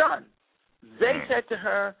 The son, they said to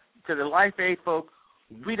her, to the Life Aid folk,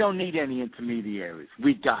 we don't need any intermediaries.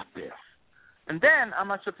 We got this. And then, I'm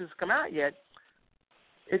not sure if this has come out yet,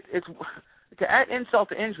 it's to add insult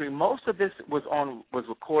to injury, most of this was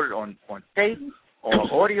recorded on tape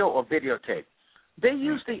or audio or videotape. They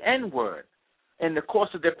used the N-word in the course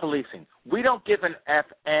of their policing. We don't give an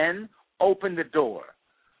FN, open the door.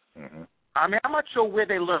 Mm-hmm. I mean, I'm not sure where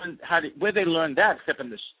they learned that, except in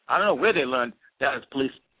this. I don't know where they learned that as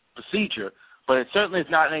police procedure, but it certainly is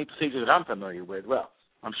not any procedure that I'm familiar with. Well,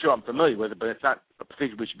 I'm sure I'm familiar with it, but it's not a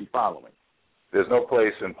procedure we should be following. There's no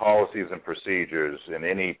place in policies and procedures in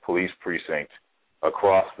any police precinct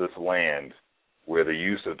across this land where the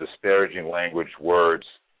use of disparaging language, words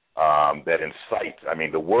that incite. I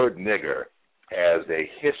mean, the word nigger has a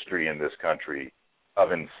history in this country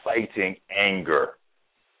of inciting anger,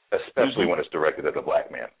 especially when it's directed at a black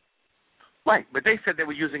man. Right, but they said they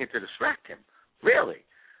were using it to distract him. Really?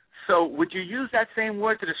 So would you use that same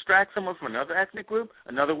word to distract someone from another ethnic group?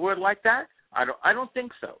 Another word like that? I don't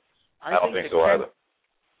think so. I don't think so either.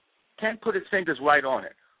 Ken put his fingers right on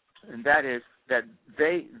it, and that is that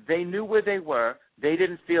they knew where they were. They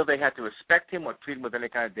didn't feel they had to respect him or treat him with any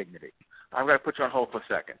kind of dignity. I'm going to put you on hold for a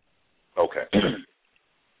second. Okay.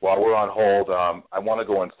 While we're on hold, I want to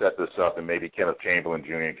go and set this up, and maybe Kenneth Chamberlain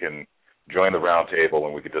Jr. can join the roundtable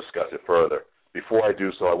and we can discuss it further. Before I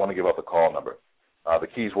do so, I want to give out the call number. The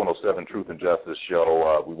Keys 107 Truth and Justice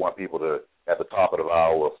Show, we want people to, at the top of the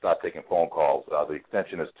hour, we'll start taking phone calls. The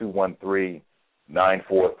extension is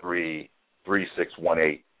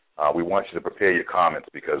 213-943-3618. We want you to prepare your comments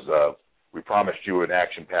because we promised you an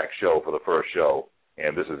action-packed show for the first show,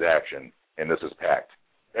 and this is action, and this is packed.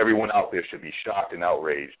 Everyone out there should be shocked and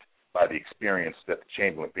outraged by the experience that the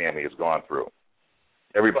Chamberlain family has gone through.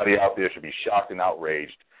 Everybody out there should be shocked and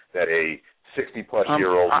outraged that a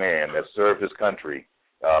 60-plus-year-old man that served his country,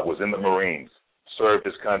 was in the Marines, served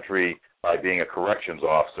his country by being a corrections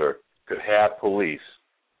officer, could have police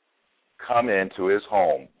come into his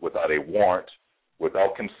home without a warrant,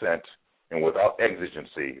 without consent, and without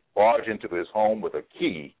exigency, barge into his home with a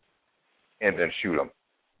key, and then shoot him.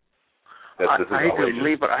 I hate to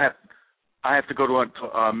leave, but I have to go to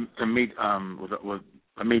a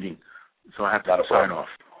meeting, so I have to sign off.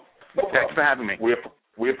 No Thanks for having me.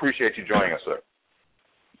 We appreciate you joining us, sir.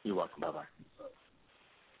 You're welcome. Bye-bye.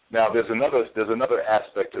 Now, there's another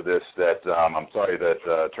aspect to this that I'm sorry that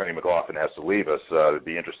Attorney McLaughlin has to leave us. It'd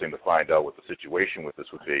be interesting to find out what the situation with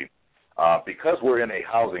this would be. Because we're in a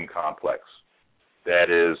housing complex that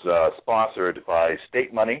is sponsored by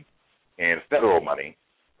state money and federal money,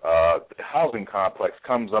 the housing complex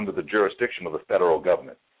comes under the jurisdiction of the federal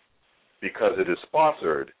government because it is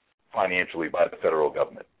sponsored financially by the federal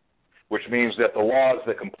government, which means that the laws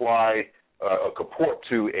that comport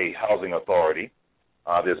to a housing authority,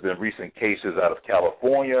 there's been recent cases out of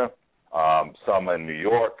California, some in New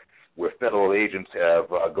York, where federal agents have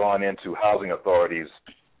gone into housing authorities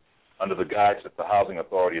under the guise that the housing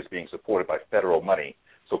authority is being supported by federal money,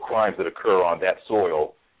 so crimes that occur on that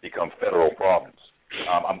soil become federal problems.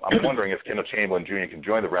 I'm wondering if Kenneth Chamberlain Jr. can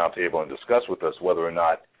join the roundtable and discuss with us whether or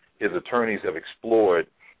not his attorneys have explored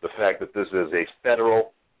the fact that this is a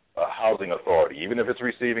federal housing authority. Even if it's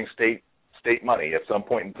receiving state money, at some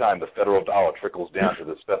point in time, the federal dollar trickles down to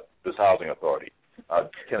this housing authority.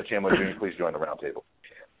 Kenneth Chamberlain Jr., please join the roundtable.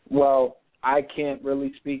 Well, I can't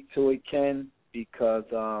really speak to it, Ken, because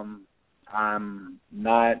I'm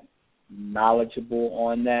not knowledgeable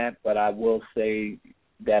on that, but I will say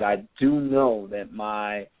that I do know that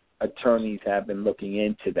my attorneys have been looking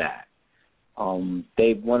into that.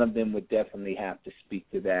 One of them would definitely have to speak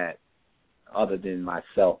to that other than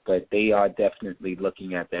myself, but they are definitely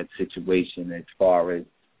looking at that situation as far as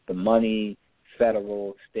the money,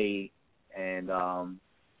 federal, state, and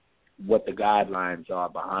what the guidelines are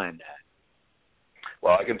behind that.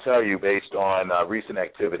 Well, I can tell you based on recent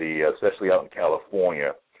activity, especially out in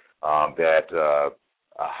California, that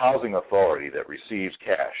a housing authority that receives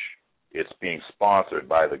cash, it's being sponsored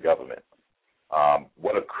by the government.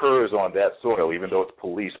 What occurs on that soil, even though it's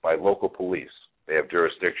policed by local police, they have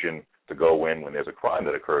jurisdiction to go in when there's a crime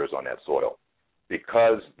that occurs on that soil.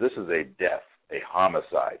 Because this is a death, a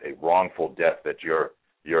homicide, a wrongful death that you're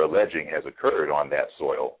alleging has occurred on that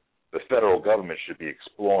soil, the federal government should be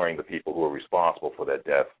exploring the people who are responsible for that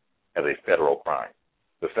death as a federal crime.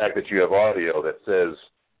 The fact that you have audio that says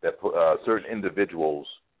that certain individuals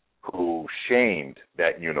who shamed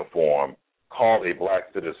that uniform called a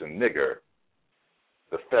black citizen nigger,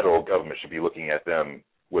 the federal government should be looking at them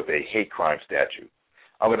with a hate crime statute.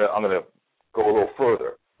 I'm gonna go a little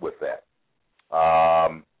further with that.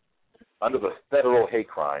 Under the federal hate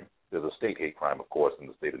crime, there's a state hate crime, of course, in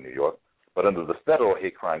the state of New York, but under the federal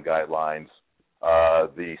hate crime guidelines,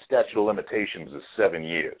 the statute of limitations is 7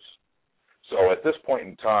 years. So at this point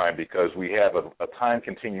in time, because we have a time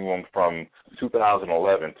continuum from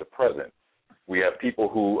 2011 to present, we have people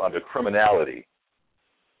who, under criminality,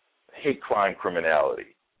 hate crime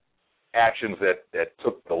criminality, actions that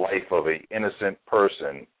took the life of an innocent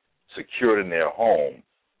person secured in their home,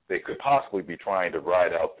 they could possibly be trying to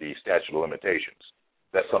ride out the statute of limitations.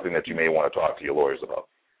 That's something that you may want to talk to your lawyers about.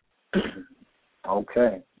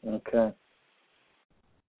 Okay.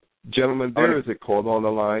 Gentlemen, there is a caller on the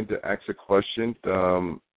line to ask a question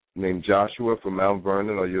named Joshua from Mount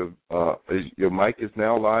Vernon. Your mic is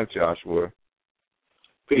now live, Joshua.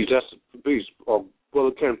 Peace. Peace.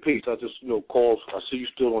 Brother Ken, peace. I just, called. I see you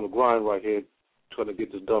still on the grind right here trying to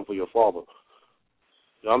get this done for your father.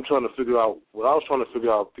 I'm trying to figure out what I was trying to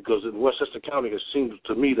figure out, because in Westchester County, it seems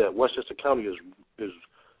to me that Westchester County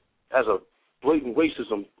has a blatant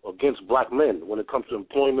racism against black men when it comes to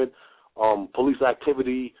employment, police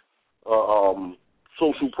activity,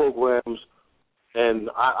 social programs. And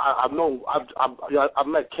I've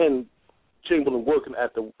met Ken Chamberlain working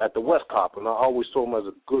at the West Cop, and I always saw him as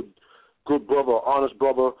a good brother, honest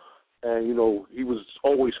brother, and he was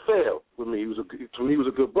always fair with me. To me, he was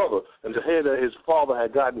a good brother. And to hear that his father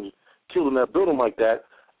had gotten killed in that building like that,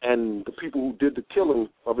 and the people who did the killing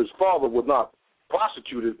of his father were not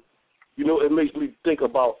prosecuted, it makes me think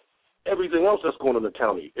about everything else that's going on in the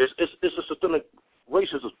county. It's a systemic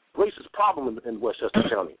racist problem in Westchester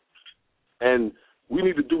County, and we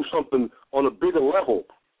need to do something on a bigger level.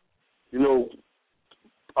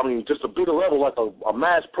 Just a bigger level, like a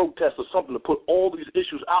mass protest or something to put all these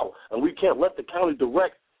issues out. And we can't let the county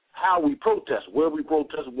direct how we protest, where we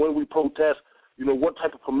protest, when we protest, what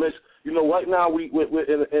type of permits. Right now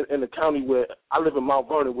we're in a county where I live in Mount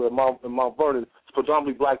Vernon, where Mount Vernon is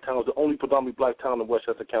predominantly black town. It's the only predominantly black town in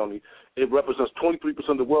Westchester County. It represents 23%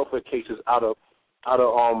 of the welfare cases out of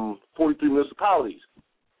 43 municipalities.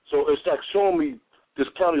 So it's like showing me, this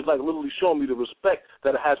county is like literally showing me the respect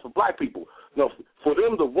that it has for black people. For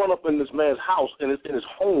them to run up in this man's house, in his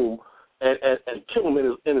home, and kill him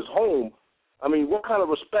in his home, what kind of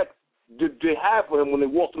respect did they have for him when they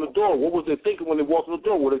walked in the door? What was they thinking when they walked in the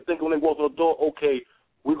door? Were they thinking when they walked in the door, okay,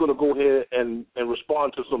 we're going to go here and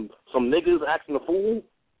respond to some niggas acting a fool?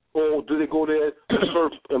 Or did they go there to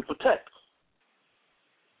serve and protect?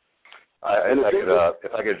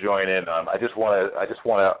 If I could join in, I just want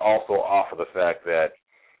to also offer the fact that,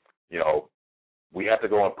 we have to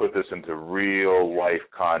go and put this into real life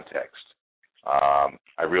context.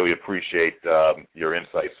 I really appreciate your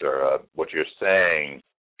insight, sir. What you're saying,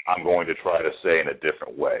 I'm going to try to say in a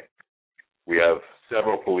different way. We have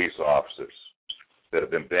several police officers that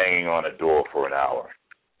have been banging on a door for an hour.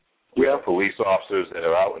 We have police officers that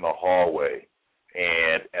are out in the hallway,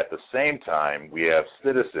 and at the same time, we have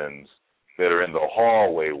citizens that are in the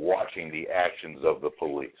hallway watching the actions of the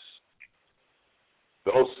police.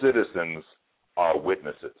 Those citizens are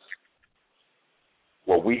witnesses.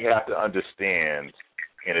 What we have to understand,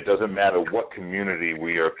 and it doesn't matter what community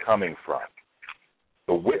we are coming from,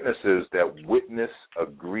 the witnesses that witness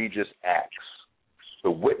egregious acts, the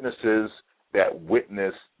witnesses that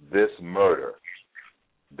witness this murder,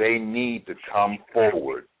 they need to come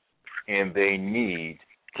forward and they need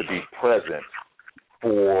to be present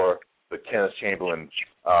for the Kenneth Chamberlain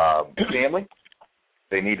family.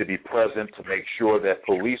 They need to be present to make sure that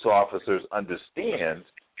police officers understand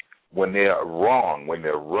when they're wrong, when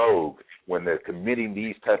they're rogue, when they're committing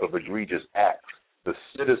these type of egregious acts. The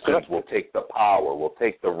citizens will take the power, will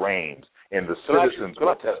take the reins, and the citizens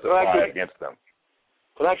will testify against them.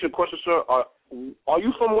 Can I ask you a question, sir? Are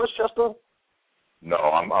you from Westchester? No,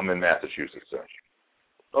 I'm in Massachusetts, sir.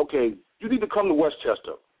 Okay, you need to come to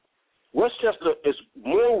Westchester. Westchester is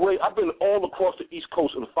I've been all across the East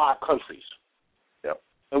Coast in 5 countries. Yep.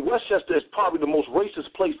 And Westchester is probably the most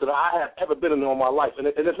racist place that I have ever been in all my life. And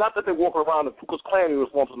it's not that they walk around in Ku Klux Klan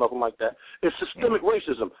uniforms or nothing like that. It's systemic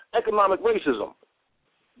racism, economic racism.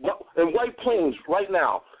 In White Plains right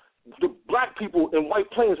now, the black people in White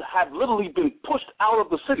Plains have literally been pushed out of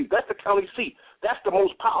the city. That's the county seat. That's the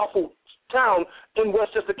most powerful town in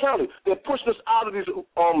Westchester County. They're pushing us out of these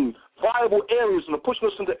viable areas and they're pushing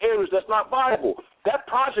us into areas that's not viable. That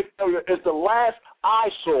project area is the last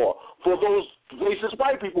eyesore for those racist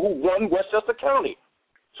white people who run Westchester County.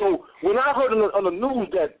 So when I heard on the news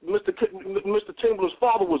that Mr. Chamberlain's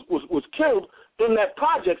father was killed in that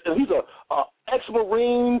project, and he's a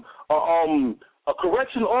ex-Marine, a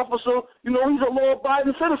correction officer, he's a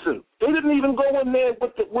law-abiding citizen. They didn't even go in there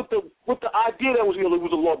with the idea that he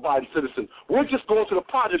was a law-abiding citizen. We're just going to the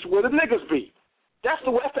projects where the niggas be. That's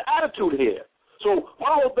the attitude here. So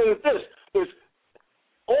my whole thing is this: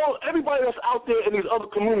 everybody that's out there in these other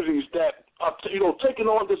communities that are taking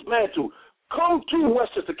on this mantle, come to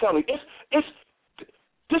Westchester County. This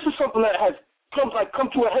is something that has come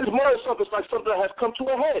to a head. His murder is something that has come to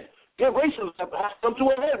a head. Their racism has come to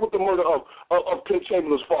a head with the murder of Ken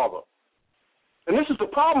Chamberlain's father. And this is the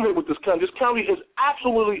problem here with this county. This county is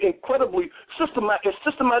absolutely, incredibly systematic. It's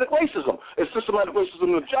systematic racism. It's systematic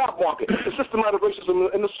racism in the job market. It's systematic racism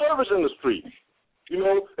in the service industry.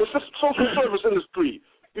 It's the social service industry.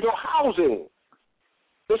 Housing.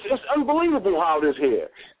 It's unbelievable how it is here.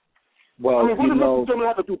 Well, what does Mr.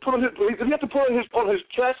 Chamberlain have to do? If he have to put on his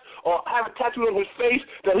chest or have a tattoo on his face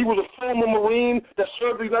that he was a former Marine that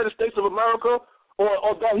served the United States of America,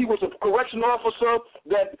 or that he was a correction officer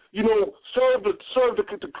that served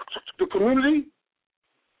the community?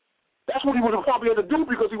 That's what he would have probably had to do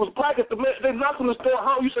because he was black. If they knocked on his door,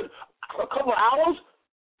 how you said a couple of hours?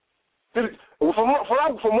 From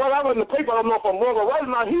what I read in the paper, I don't know if I'm wrong or right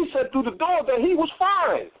or not, he said through the door that he was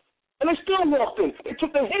fine. And they still walked in. They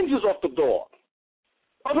took the hinges off the door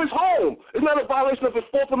of his home. Isn't that a violation of his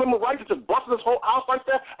Fourth Amendment right to just bust his whole house like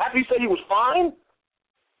that after he said he was fine?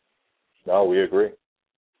 No, we agree.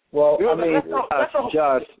 Well, You know, I mean,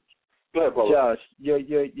 Josh, go ahead, brother. Josh,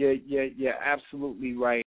 you're absolutely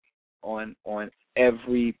right on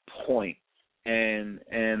every point, and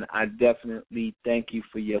I definitely thank you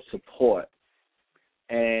for your support,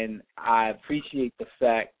 and I appreciate the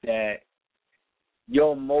fact that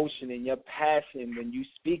your emotion and your passion when you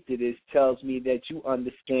speak to this tells me that you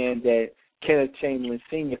understand that Kenneth Chamberlain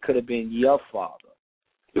Sr. could have been your father.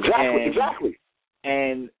 Exactly.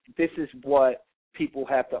 And this is what people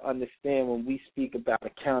have to understand when we speak about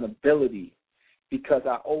accountability, because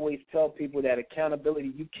I always tell people that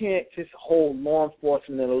accountability, you can't just hold law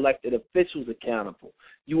enforcement and elected officials accountable.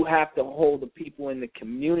 You have to hold the people in the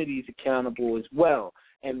communities accountable as well.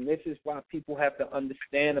 And this is why people have to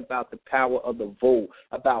understand about the power of the vote,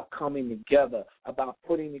 about coming together, about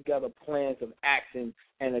putting together plans of action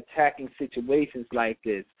and attacking situations like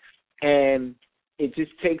this. And it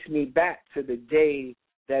just takes me back to the day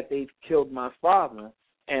that they've killed my father,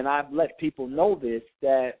 and I've let people know this,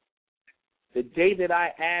 that the day that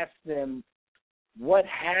I asked them what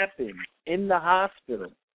happened in the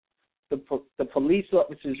hospital, the police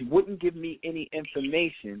officers wouldn't give me any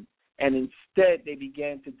information, and instead they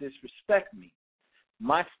began to disrespect me.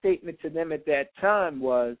 My statement to them at that time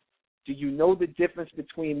was, do you know the difference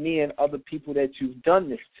between me and other people that you've done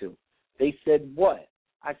this to? They said, what?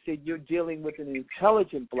 I said, you're dealing with an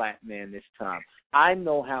intelligent black man this time. I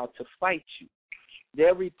know how to fight you.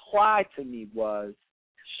 Their reply to me was,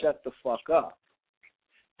 shut the fuck up.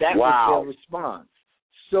 That was their response.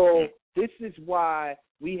 So this is why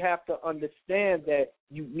we have to understand that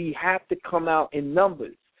we have to come out in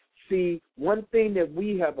numbers. See, one thing that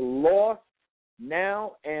we have lost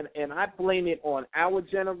now, and I blame it on our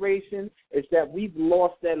generation, is that we've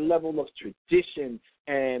lost that level of tradition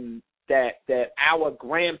and that our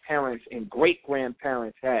grandparents and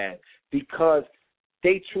great-grandparents had, because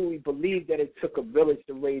they truly believed that it took a village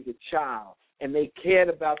to raise a child, and they cared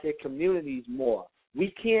about their communities more.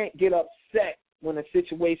 We can't get upset when a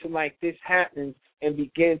situation like this happens and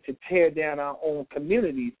begin to tear down our own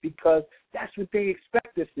communities, because that's what they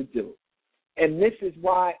expect us to do. And this is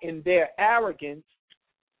why, in their arrogance,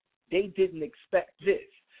 they didn't expect this.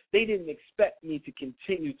 They didn't expect me to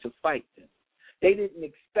continue to fight them. They didn't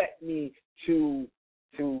expect me to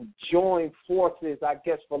join forces, I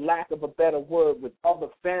guess, for lack of a better word, with other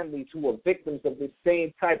families who are victims of the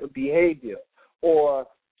same type of behavior, or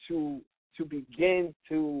to begin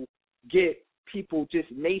to get people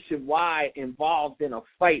just nationwide involved in a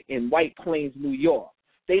fight in White Plains, New York.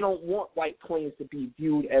 They don't want White Plains to be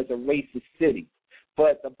viewed as a racist city.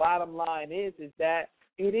 But the bottom line is that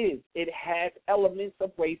it has elements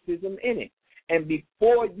of racism in it. And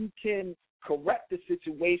before you can correct the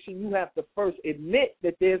situation, you have to first admit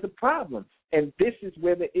that there's a problem. And this is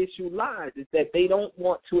where the issue lies, is that they don't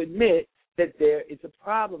want to admit that there is a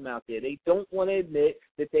problem out there. They don't want to admit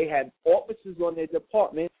that they have officers on their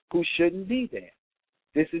department who shouldn't be there.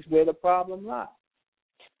 This is where the problem lies.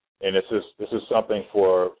 And this is something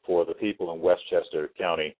for the people in Westchester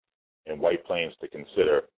County and White Plains to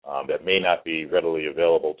consider, that may not be readily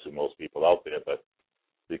available to most people out there, but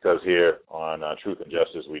because here on Truth and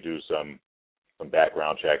Justice we do some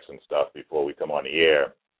background checks and stuff before we come on the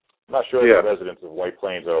air. I'm not sure the residents of White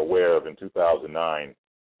Plains are aware of, in 2009,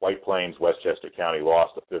 White Plains, Westchester County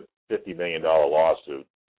lost a $50 million lawsuit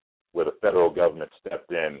where the federal government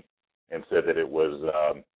stepped in and said that it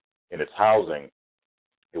was, in its housing,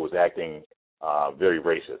 it was acting very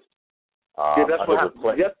racist.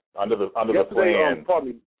 Under the plan,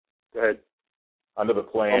 go ahead. Under the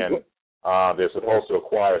plan, they're supposed to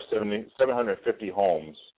acquire 750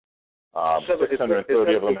 homes.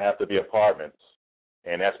 630 of them have to be apartments,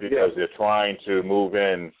 and that's because they're trying to move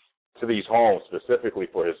in to these homes specifically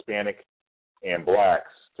for Hispanic and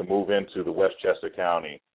blacks to move into the Westchester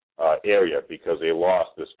County area because they lost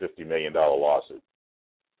this $50 million lawsuit.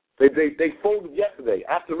 They folded yesterday.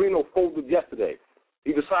 Astorino folded yesterday.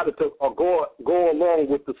 He decided to go along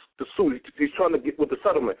with the suit. He's trying to get with the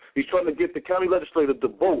settlement. He's trying to get the county legislature to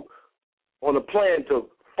vote on a plan to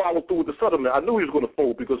follow through with the settlement. I knew he was going to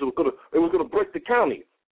fold because it was going to break the county.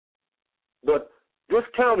 But this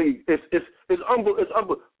county is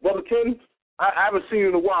unbelievable. Brother Ken, I haven't seen you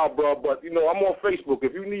in a while, bro. But I'm on Facebook.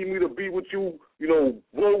 If you need me to be with you,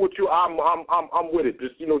 roll with you, I'm with it.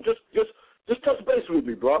 Just touch base with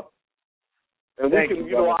me, bro. And we can,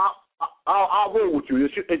 I'll roll with you.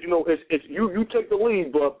 It's you take the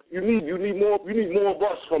lead, but you need more of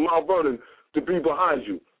us from Mount Vernon to be behind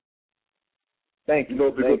you. Thank you.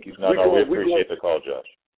 Thank you. We appreciate the call, Josh.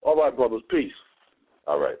 All right, brothers. Peace.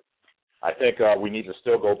 All right. I think we need to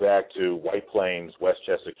still go back to White Plains,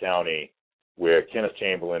 Westchester County, where Kenneth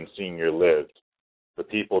Chamberlain Sr. lived. The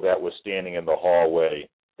people that were standing in the hallway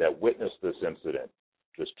that witnessed this incident,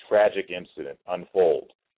 this tragic incident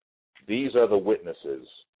unfold. These are the witnesses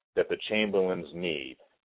that the Chamberlains need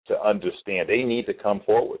to understand. They need to come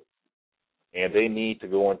forward, and they need to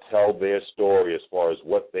go and tell their story as far as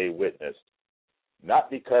what they witnessed, not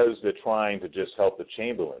because they're trying to just help the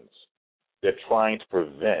Chamberlains. They're trying to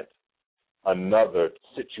prevent another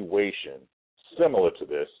situation similar to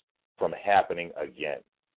this from happening again.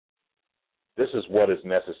 This is what is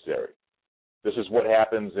necessary. This is what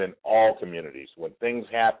happens in all communities. When things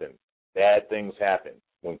happen, bad things happen,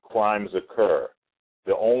 when crimes occur,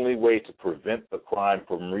 the only way to prevent the crime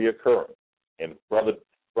from reoccurring, and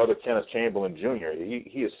Brother Kenneth Chamberlain Jr.,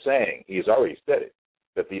 he is saying, he has already said it,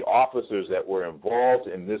 that the officers that were involved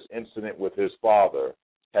in this incident with his father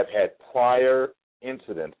have had prior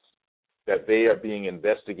incidents that they are being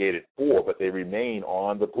investigated for, but they remain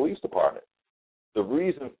on the police department. The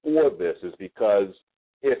reason for this is because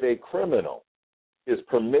if a criminal is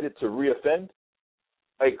permitted to reoffend,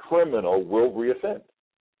 a criminal will reoffend.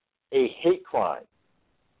 A hate crime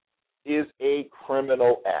is a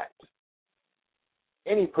criminal act.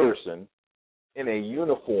 Any person in a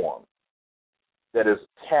uniform that is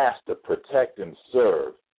tasked to protect and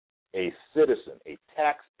serve a citizen, a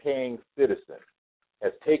tax-paying citizen,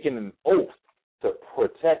 has taken an oath to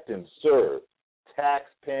protect and serve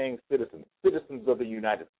tax-paying citizens, citizens of the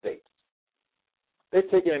United States. They've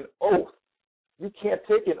taken an oath. You can't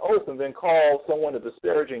take an oath and then call someone a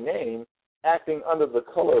disparaging name, acting under the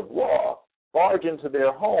color of law, barge into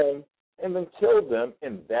their home, and then kill them,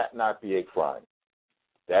 and that not be a crime.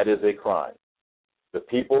 That is a crime. The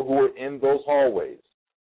people who are in those hallways,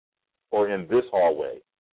 or in this hallway,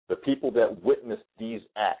 the people that witnessed these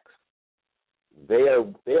acts, they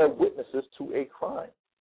are witnesses to a crime.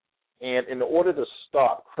 And in order to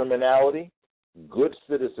stop criminality, good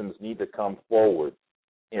citizens need to come forward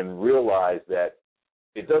and realize that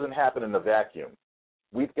it doesn't happen in a vacuum.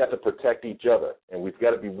 We've got to protect each other, and we've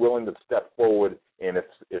got to be willing to step forward. And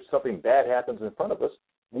if something bad happens in front of us,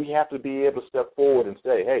 we have to be able to step forward and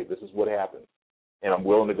say, hey, this is what happened, and I'm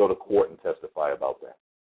willing to go to court and testify about that.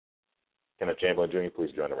 Kenneth Chamberlain Jr.,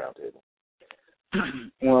 please join the roundtable.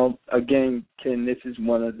 Well, again, Ken, this is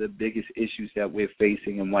one of the biggest issues that we're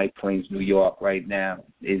facing in White Plains, New York right now,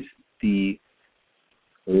 is the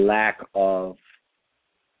lack of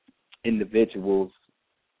individuals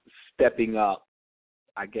stepping up,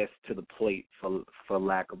 I guess, to the plate, for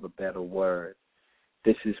lack of a better word.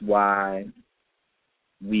 This is why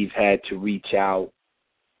we've had to reach out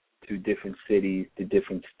to different cities, to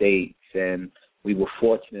different states, and we were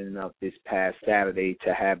fortunate enough this past Saturday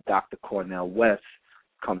to have Dr. Cornell West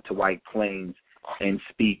come to White Plains and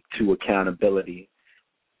speak to accountability.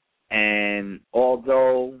 And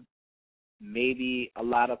although maybe a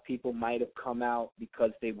lot of people might have come out because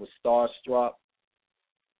they were starstruck,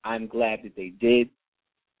 I'm glad that they did,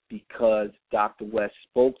 because Dr. West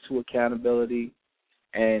spoke to accountability,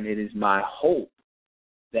 and it is my hope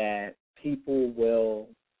that people will,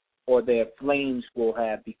 or their flames will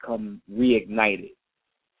have become reignited,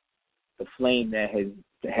 the flame that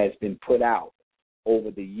has been put out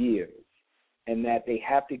over the years, and that they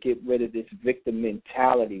have to get rid of this victim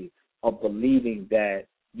mentality of believing that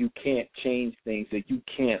you can't change things, that you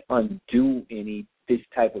can't undo this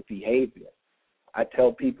type of behavior. I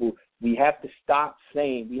tell people we have to stop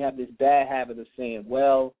saying, we have this bad habit of saying,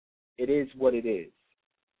 well, it is what it is.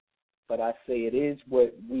 But I say it is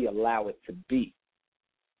what we allow it to be.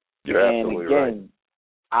 You're and absolutely again,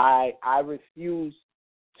 right. I refuse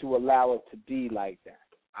to allow it to be like that.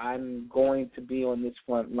 I'm going to be on this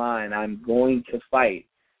front line. I'm going to fight.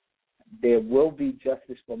 There will be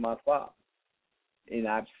justice for my father. And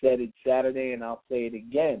I've said it Saturday, and I'll say it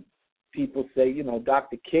again. People say,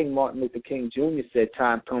 Dr. King, Martin Luther King Jr. said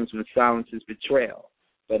time comes when silence is betrayal.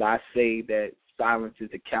 But I say that silence is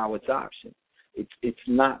a coward's option. It's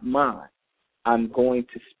not mine. I'm going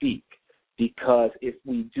to speak, because if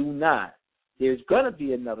we do not, there's going to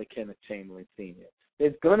be another Kenneth Chamberlain Sr.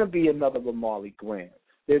 There's going to be another Ramarley Graham.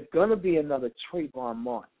 There's going to be another Trayvon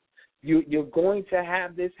Martin. You're going to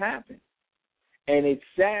have this happen. And it's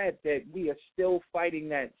sad that we are still fighting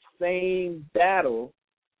that same battle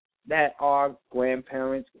that our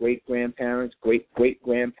grandparents, great-grandparents,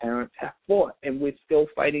 great-great-grandparents have fought, and we're still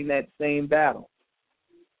fighting that same battle.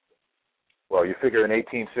 Well, you figure in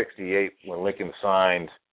 1868 when Lincoln signed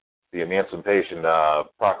the Emancipation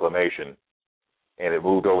Proclamation, and it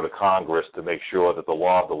moved over to Congress to make sure that the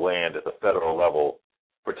law of the land at the federal level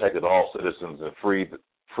protected all citizens and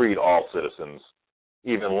freed all citizens.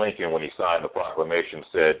 Even Lincoln, when he signed the proclamation,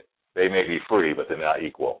 said they may be free, but they're not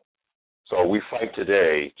equal. So we fight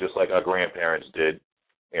today, just like our grandparents did,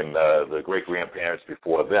 and the great-grandparents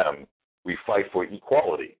before them. We fight for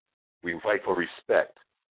equality. We fight for respect.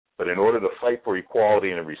 But in order to fight for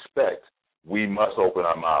equality and respect, we must open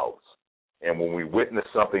our mouths. And when we witness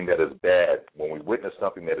something that is bad, when we witness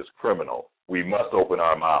something that is criminal, we must open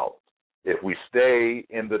our mouths. If we stay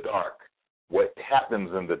in the dark, what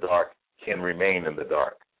happens in the dark can remain in the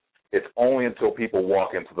dark. It's only until people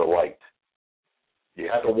walk into the light. You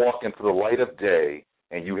have to walk into the light of day,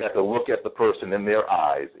 and you have to look at the person in their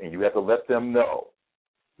eyes, and you have to let them know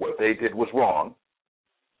what they did was wrong,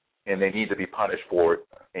 and they need to be punished for it,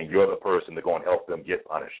 and you're the person to go and help them get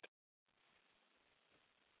punished.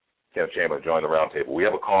 Kenneth Chamberlain, join the roundtable. We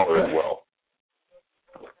have a caller as well.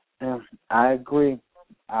 Yeah, I agree.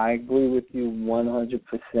 I agree with you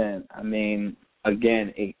 100%. I mean,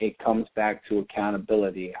 again, it comes back to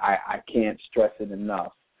accountability. I can't stress it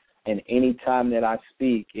enough. And any time that I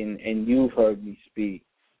speak, and you've heard me speak,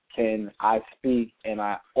 I speak, and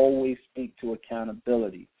I always speak to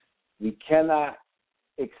accountability. We cannot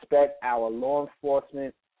expect our law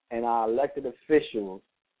enforcement and our elected officials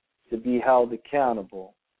to be held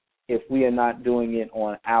accountable if we are not doing it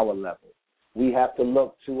on our level. We have to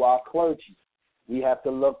look to our clergy. We have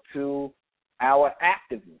to look to our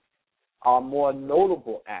activists, our more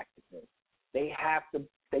notable activists. They have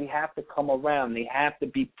to come around. They have to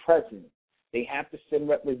be present. They have to send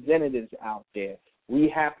representatives out there. We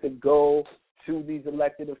have to go to these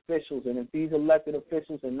elected officials, and if these elected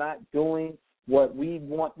officials are not doing what we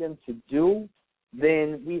want them to do,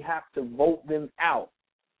 then we have to vote them out.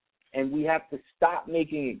 And we have to stop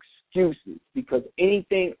making excuses, because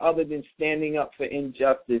anything other than standing up for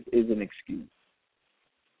injustice is an excuse.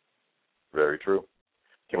 Very true.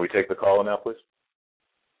 Can we take the call now, please?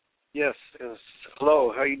 Yes.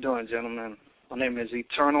 Hello. How you doing, gentlemen? My name is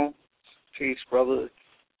Eternal. Peace, brother.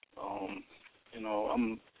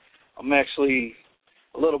 I'm actually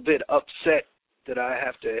a little bit upset that I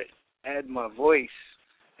have to add my voice.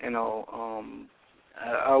 I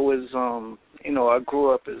was, I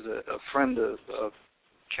grew up as a friend of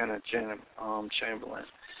Kenneth Chamberlain,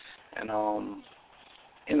 and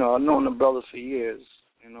I've known the brother for years,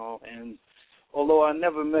 and although I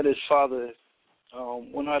never met his father,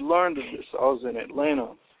 when I learned of this, I was in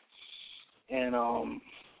Atlanta, and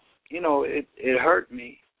it hurt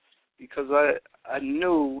me, because I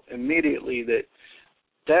knew immediately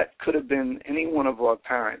that could have been any one of our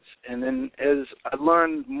parents. And then as I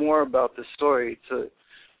learned more about the story, to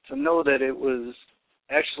know that it was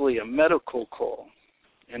actually a medical call,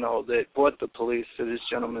 that brought the police to this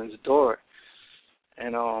gentleman's door.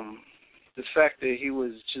 And the fact that he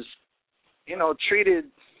was just, treated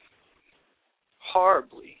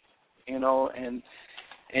horribly, and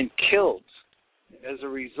killed as a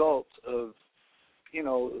result of,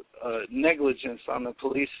 negligence on the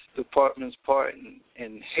police department's part,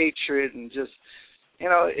 and hatred, and just,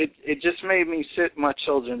 it just made me sit my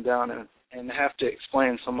children down and have to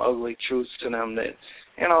explain some ugly truths to them that,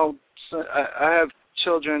 I have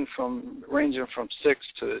children ranging from 6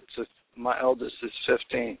 to my eldest is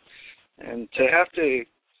 15, and to have to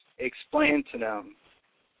explain to them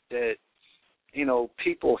that,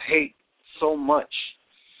 people hate so much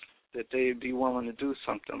that they'd be willing to do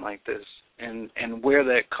something like this, and where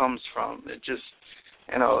that comes from. It just,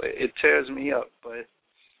 it tears me up. But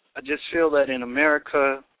I just feel that in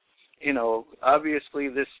America, obviously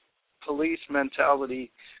this police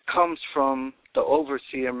mentality comes from the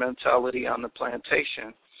overseer mentality on the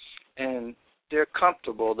plantation, and they're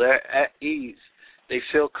comfortable. They're at ease. They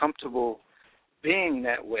feel comfortable being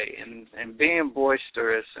that way and being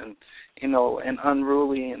boisterous and, and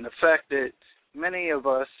unruly. And the fact that many of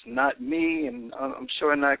us, not me, and I'm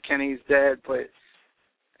sure not Kenny's dad, but,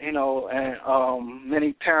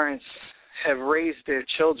 many parents have raised their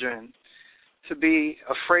children to be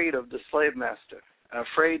afraid of the slave master,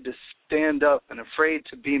 afraid to stand up, and afraid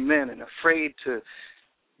to be men, and afraid to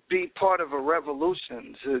be part of a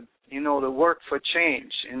revolution, to work for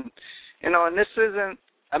change. And, and this isn't,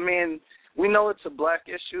 we know it's a black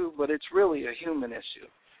issue, but it's really a human issue.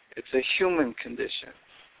 It's a human condition.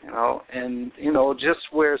 And,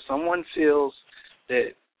 just where someone feels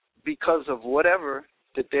that because of whatever,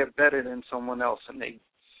 that they're better than someone else, and they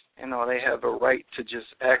have a right to just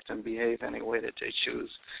act and behave any way that they choose.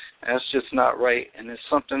 And that's just not right, and it's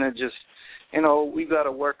something that just we got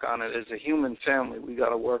to work on it as a human family. We got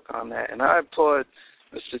to work on that. And I applaud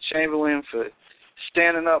Mr. Chamberlain for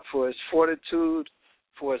standing up, for his fortitude,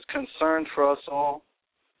 for his concern for us all.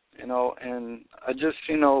 And I just,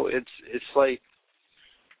 it's like,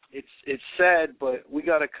 it's sad, but we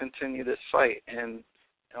got to continue this fight. And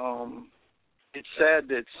it's sad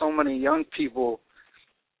that so many young people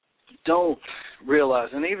don't realize,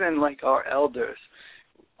 and even like our elders,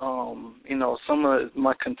 some of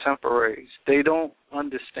my contemporaries, they don't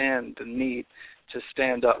understand the need to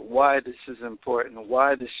stand up, why this is important,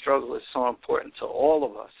 why this struggle is so important to all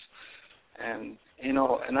of us. And,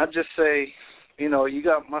 and I just say, you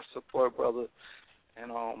got my support, brother.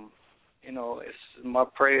 And, it's my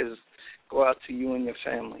prayers go out to you and your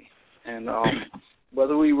family. And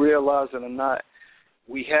whether we realize it or not,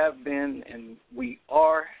 we have been and we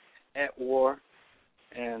are at war.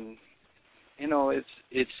 And,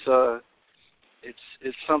 it's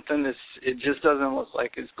something it just doesn't look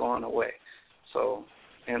like it's going away. So,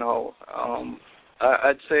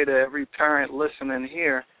 I'd say to every parent listening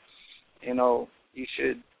here, you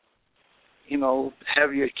should,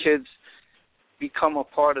 have your kids become a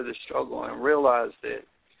part of the struggle and realize that,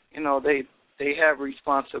 they have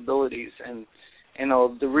responsibilities. And,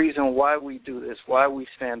 the reason why we do this, why we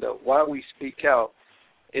stand up, why we speak out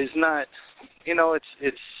is not,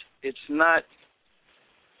 it's not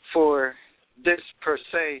for this per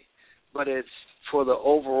se, but it's for the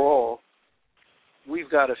overall. We've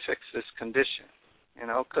got to fix this condition,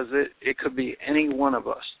 because it could be any one of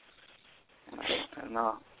us. And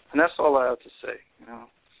that's all I have to say,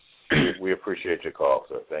 We appreciate your call,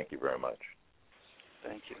 sir. Thank you very much.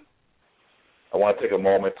 Thank you. I want to take a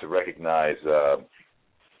moment to recognize a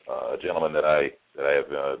gentleman that I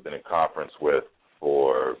have been in conference with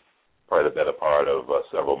for probably the better part of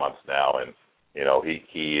several months now, and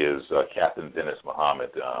he is Captain Dennis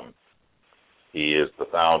Muhammad. He is the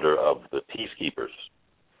founder of the Peacekeepers.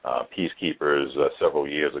 Peacekeepers, several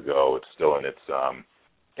years ago, it's still in its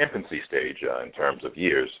infancy stage in terms of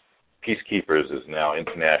years. Peacekeepers is now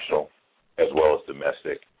international as well as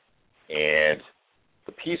domestic. And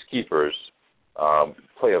the Peacekeepers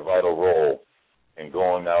play a vital role in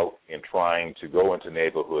going out and trying to go into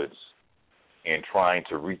neighborhoods and trying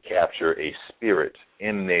to recapture a spirit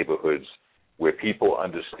in neighborhoods where people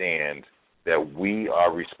understand that we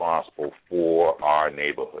are responsible for our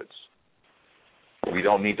neighborhoods. We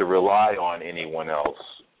don't need to rely on anyone else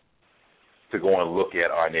to go and look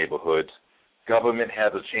at our neighborhoods. Government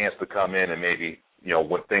has a chance to come in and maybe,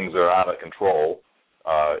 when things are out of control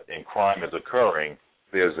and crime is occurring,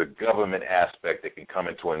 there's a government aspect that can come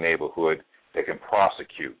into a neighborhood that can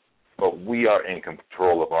prosecute. But we are in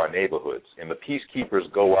control of our neighborhoods. And the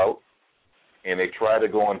Peacekeepers go out and they try to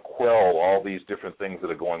go and quell all these different things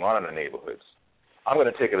that are going on in the neighborhoods. I'm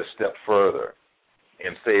going to take it a step further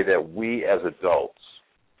and say that we as adults,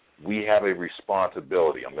 we have a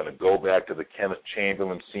responsibility. I'm going to go back to the Kenneth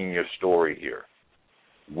Chamberlain Sr. story here.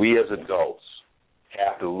 We as adults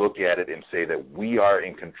have to look at it and say that we are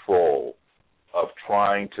in control of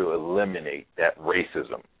trying to eliminate that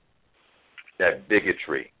racism, that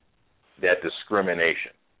bigotry, that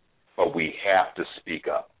discrimination. But we have to speak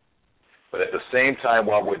up. But at the same time,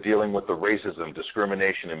 while we're dealing with the racism,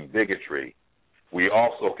 discrimination, and bigotry, we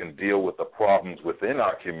also can deal with the problems within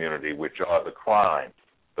our community, which are the crime,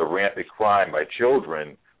 the rampant crime by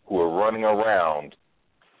children who are running around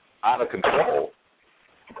out of control.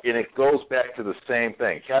 And it goes back to the same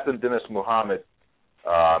thing. Captain Dennis Muhammad,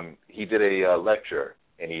 he did a lecture,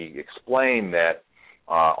 and he explained that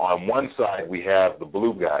on one side we have the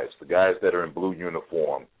blue guys, the guys that are in blue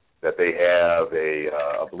uniform, that they have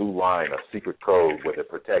a blue line, a secret code where they're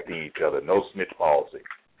protecting each other, no snitch policy.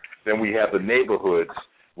 Then we have the neighborhoods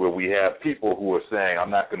where we have people who are saying,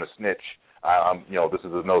 I'm not going to snitch, this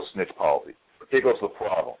is a no snitch policy. Here goes the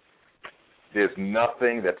problem. There's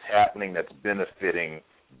nothing that's happening that's benefiting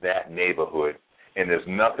that neighborhood, and there's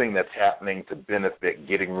nothing that's happening to benefit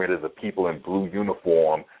getting rid of the people in blue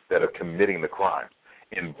uniform that are committing the crimes.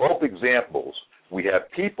 In both examples, we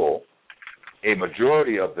have people, a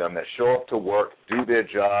majority of them, that show up to work, do their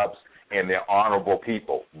jobs, and they're honorable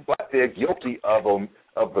people, but they're guilty of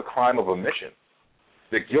the crime of omission.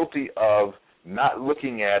 They're guilty of not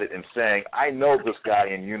looking at it and saying, I know this guy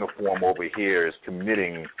in uniform over here is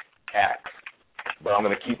committing acts, but I'm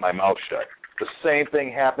going to keep my mouth shut. The same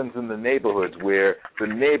thing happens in the neighborhoods where the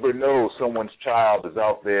neighbor knows someone's child is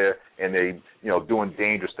out there and they, doing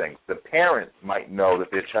dangerous things. The parent might know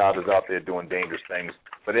that their child is out there doing dangerous things,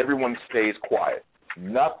 but everyone stays quiet.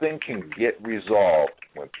 Nothing can get resolved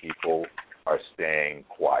when people are staying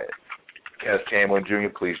quiet. Kenneth Chamberlain,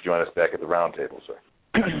 Jr., please join us back at the Roundtable, sir.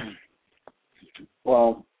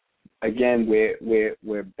 Well, again,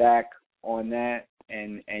 we're back on that,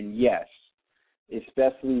 and yes,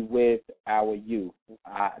 especially with our youth.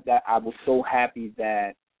 I was so happy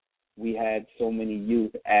that we had so many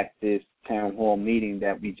youth at this town hall meeting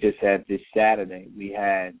that we just had this Saturday. We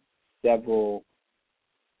had several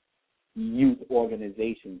youth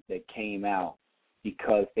organizations that came out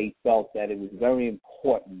because they felt that it was very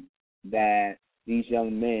important that these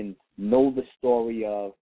young men know the story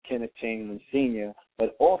of Kenneth Chamberlain Sr.,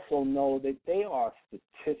 but also know that they are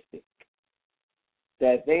statistics,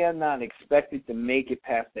 that they are not expected to make it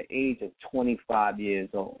past the age of 25 years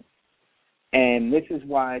old. And this is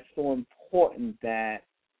why it's so important that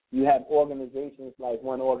you have organizations like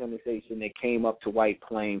one organization that came up to White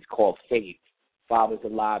Plains called FAITH, Fathers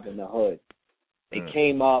Alive in the Hood. They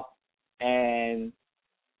came up and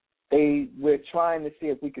we're trying to see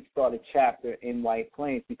if we could start a chapter in White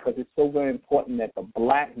Plains because it's so very important that the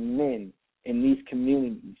black men in these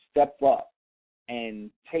communities step up and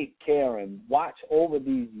take care and watch over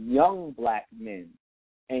these young black men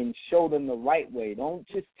and show them the right way. Don't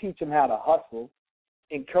just teach them how to hustle.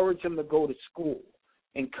 Encourage them to go to school.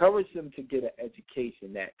 Encourage them to get an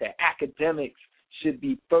education. That academics should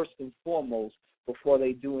be first and foremost before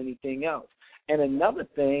they do anything else. And another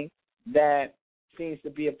thing that seems to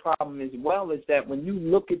be a problem as well is that when you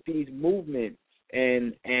look at these movements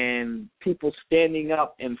and people standing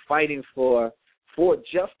up and fighting for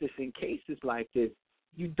justice in cases like this,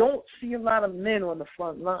 you don't see a lot of men on the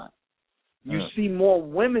front line. You see more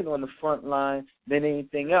women on the front line than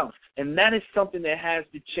anything else. And that is something that has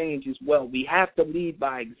to change as well. We have to lead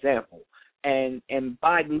by example. And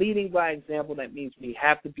by leading by example, that means we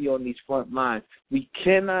have to be on these front lines. We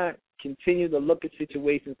cannot continue to look at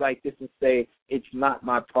situations like this and say, it's not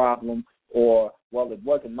my problem, or, well, it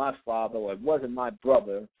wasn't my father, or it wasn't my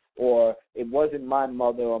brother, or it wasn't my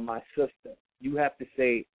mother or my sister. You have to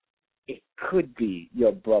say, it could be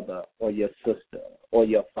your brother or your sister or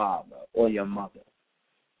your father or your mother.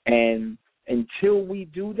 And until we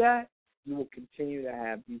do that, you will continue to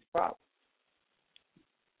have these problems.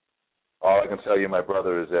 All I can tell you, my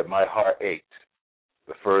brother, is that my heart ached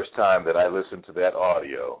the first time that I listened to that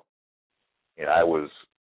audio. And I was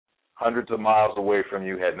hundreds of miles away from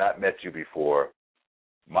you, had not met you before.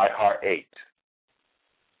 My heart ached.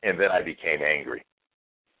 And then I became angry.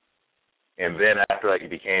 And then after I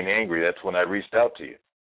became angry, that's when I reached out to you,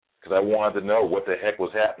 because I wanted to know what the heck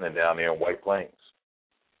was happening down there in White Plains.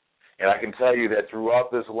 And I can tell you that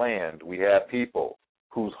throughout this land, we have people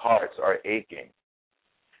whose hearts are aching,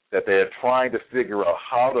 that they are trying to figure out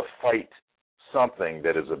how to fight something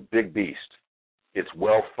that is a big beast. It's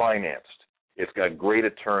well-financed. It's got great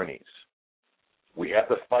attorneys. We have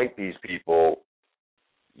to fight these people.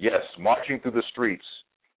 Yes, marching through the streets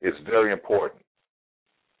is very important.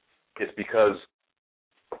 It's because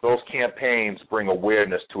those campaigns bring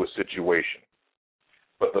awareness to a situation.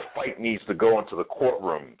 But the fight needs to go into the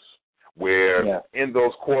courtrooms, where in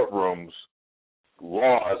those courtrooms,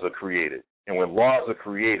 laws are created. And when laws are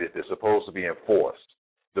created, they're supposed to be enforced.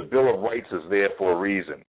 The Bill of Rights is there for a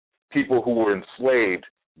reason. People who were enslaved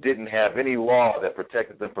didn't have any law that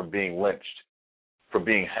protected them from being lynched, from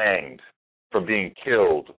being hanged, from being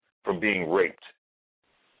killed, from being raped.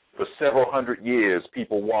 For several hundred years,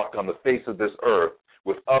 people walked on the face of this earth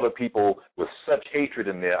with other people with such hatred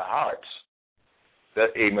in their hearts that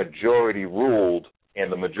a majority ruled,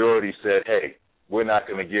 and the majority said, hey, we're not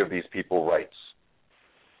going to give these people rights.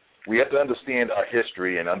 We have to understand our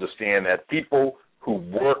history and understand that people who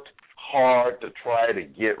worked hard to try to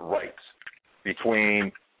get rights,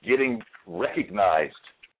 between getting recognized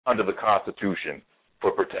under the Constitution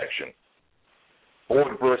for protection.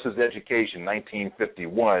 Board versus Education,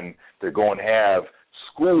 1951, they're going to have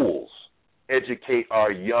schools educate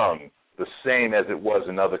our young the same as it was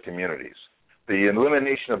in other communities. The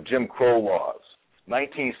elimination of Jim Crow laws,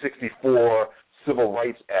 1964 Civil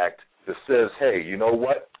Rights Act that says, hey, you know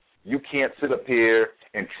what? You can't sit up here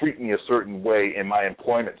and treat me a certain way in my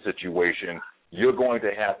employment situation. You're going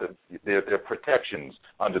to have to, there are protections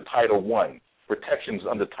under Title I, protections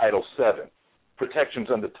under Title VII, protections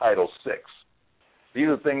under Title VI. These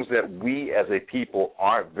are things that we as a people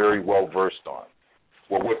aren't very well versed on.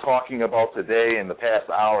 What we're talking about today in the past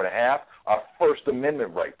hour and a half are First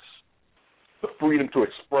Amendment rights, the freedom to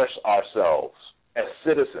express ourselves as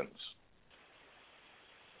citizens.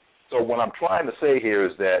 So what I'm trying to say here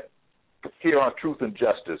is that here on Truth and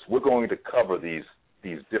Justice, we're going to cover these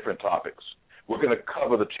different topics. We're going to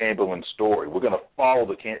cover the Chamberlain story. We're going to follow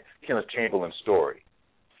the Kenneth Chamberlain story,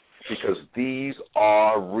 because these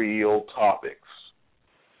are real topics.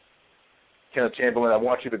 Kenneth Chamberlain, I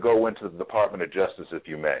want you to go into the Department of Justice, if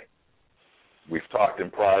you may. We've talked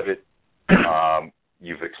in private.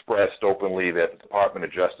 You've expressed openly that the Department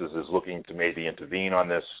of Justice is looking to maybe intervene on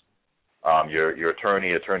this. Your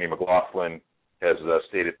attorney, Attorney McLaughlin, has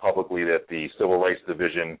stated publicly that the Civil Rights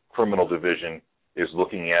Division, Criminal Division, is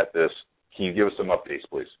looking at this. Can you give us some updates,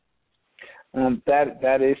 please?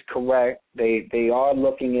 That is correct. They are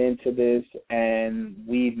looking into this, and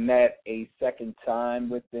we've met a second time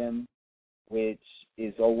with them, which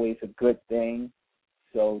is always a good thing.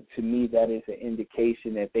 So to me, that is an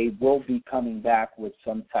indication that they will be coming back with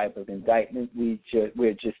some type of indictment.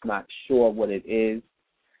 We're just not sure what it is.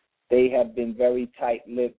 They have been very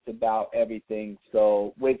tight-lipped about everything,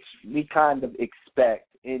 so which we kind of expect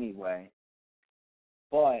anyway.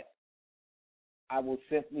 But I will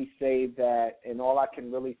simply say that, and all I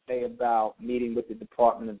can really say about meeting with the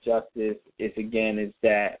Department of Justice is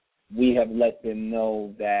that we have let them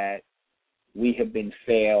know that we have been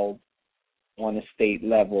failed on a state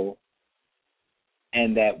level,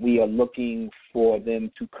 and that we are looking for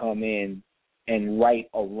them to come in and right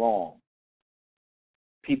a wrong.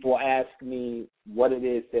 People ask me what it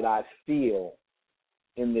is that I feel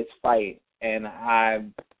in this fight, and I've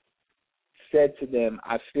said to them,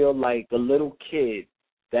 I feel like the little kid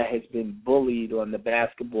that has been bullied on the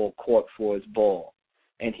basketball court for his ball,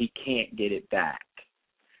 and he can't get it back.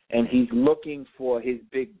 And he's looking for his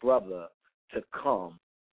big brother to come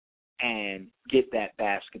and get that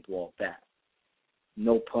basketball back.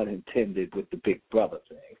 No pun intended with the big brother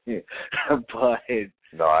thing. But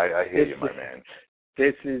no, I hear you, my man.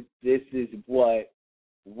 This is what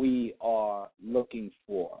we are looking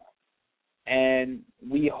for. And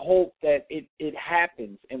we hope that it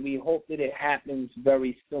happens, and we hope that it happens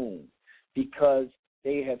very soon, because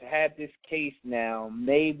they have had this case now.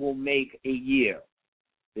 May will make a year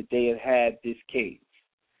that they have had this case.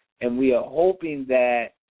 And we are hoping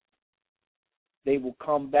that they will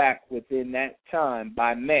come back within that time,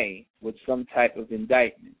 by May, with some type of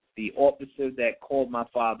indictment. The officer that called my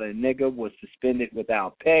father a nigger was suspended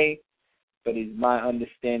without pay, but it's my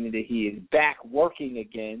understanding that he is back working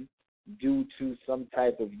again due to some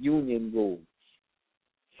type of union rules.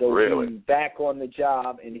 So really? He's back on the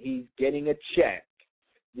job, and he's getting a check.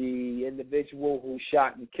 The individual who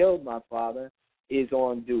shot and killed my father is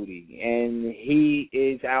on duty, and he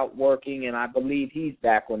is out working, and I believe he's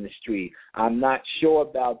back on the street. I'm not sure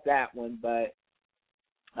about that one, but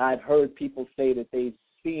I've heard people say that they've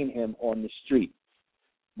seen him on the street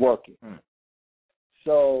working.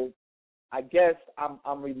 So I guess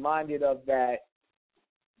I'm reminded of that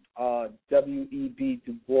W.E.B.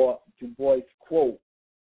 Du Bois quote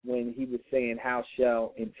when he was saying, "How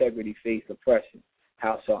shall integrity face oppression?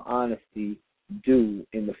 How shall honesty do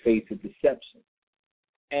in the face of deception?"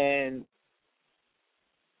 And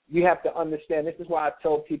you have to understand, this is why I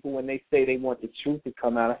tell people when they say they want the truth to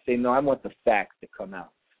come out, I say, no, I want the facts to come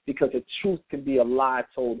out. Because the truth can be a lie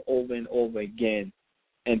told over and over again,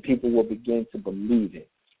 and people will begin to believe it.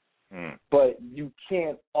 But you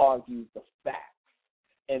can't argue the facts.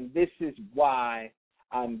 And this is why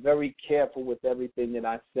I'm very careful with everything that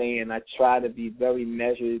I say, and I try to be very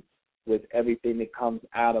measured with everything that comes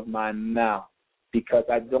out of my mouth, because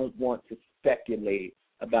I don't want to speculate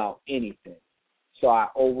about anything. So I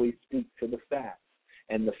always speak to the facts.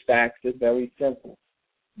 And the facts are very simple.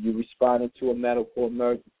 You responded to a medical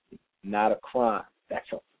emergency, not a crime. That's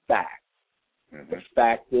a fact. The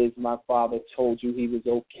fact is my father told you he was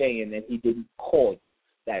okay and that he didn't call you.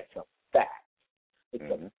 That's a fact. It's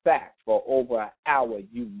a fact. For over an hour,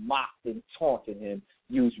 you mocked and taunted him,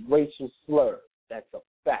 used racial slurs. That's a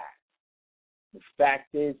fact. The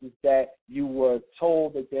fact is that you were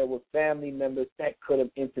told that there were family members that could have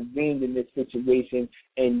intervened in this situation,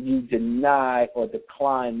 and you denied or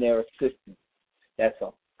declined their assistance. That's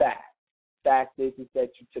a fact. Fact is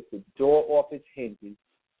that you took the door off its hinges,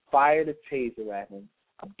 fired a taser at him,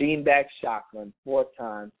 a beanbag shotgun 4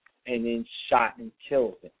 times, and then shot and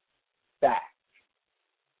killed him. Fact.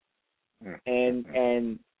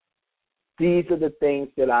 And these are the things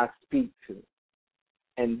that I speak to.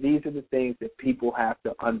 And these are the things that people have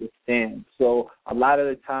to understand. So a lot of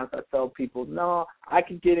the times I tell people, no, I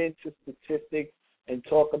can get into statistics and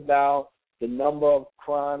talk about the number of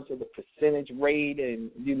crimes or the percentage rate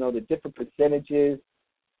and, the different percentages.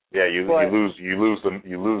 Yeah, you lose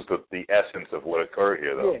the essence of what occurred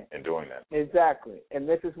here, though, in doing that. Exactly. And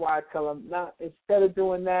this is why I tell them, instead of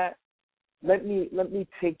doing that, let me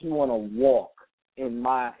take you on a walk in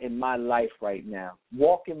my life right now.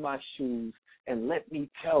 Walk in my shoes. And let me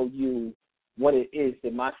tell you what it is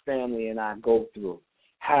that my family and I go through.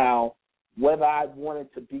 How, whether I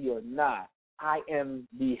wanted to be or not, I am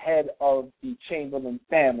the head of the Chamberlain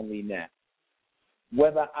family now.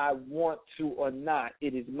 Whether I want to or not,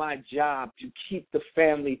 it is my job to keep the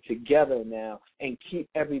family together now and keep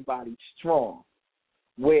everybody strong,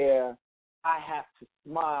 where I have to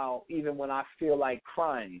smile even when I feel like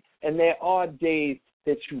crying. And there are days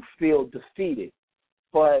that you feel defeated,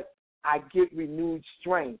 but I get renewed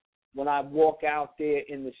strength when I walk out there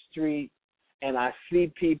in the street and I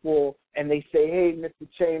see people and they say, hey, Mr.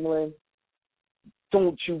 Chamberlain,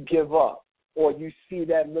 don't you give up. Or you see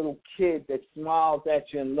that little kid that smiles at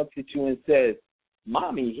you and looks at you and says,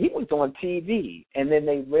 Mommy, he was on TV. And then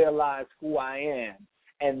they realize who I am.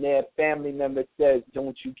 And their family member says,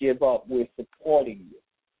 don't you give up. We're supporting you.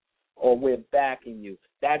 Or we're backing you.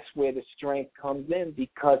 That's where the strength comes in,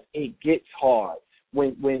 because it gets hard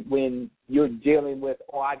when you're dealing with,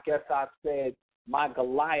 or I guess I said, my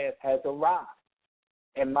Goliath has arrived.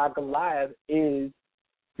 And my Goliath is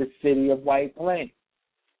the city of White Plains.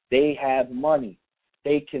 They have money.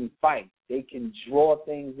 They can fight. They can draw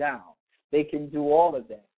things out. They can do all of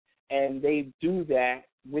that. And they do that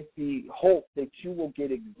with the hope that you will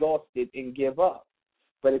get exhausted and give up.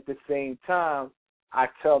 But at the same time, I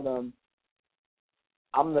tell them,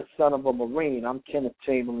 I'm the son of a Marine. I'm Kenneth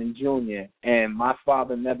Chamberlain, Jr., and my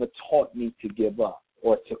father never taught me to give up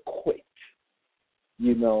or to quit.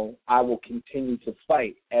 You know, I will continue to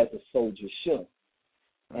fight as a soldier should.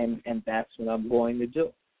 And that's what I'm going to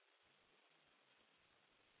do.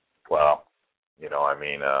 Well, you know, I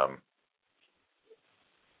mean,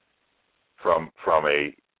 from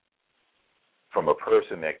a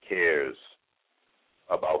person that cares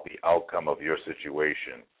about the outcome of your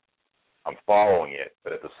situation, I'm following it,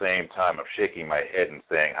 but at the same time, I'm shaking my head and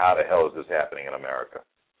saying, how the hell is this happening in America?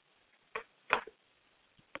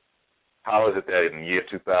 How is it that in the year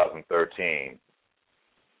 2013,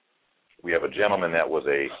 we have a gentleman that was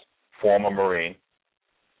a former Marine,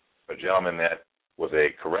 a gentleman that was a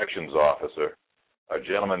corrections officer, a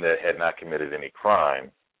gentleman that had not committed any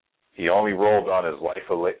crime. He only rolled on his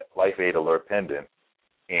life aid alert pendant,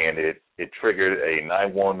 and it triggered a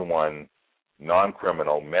 911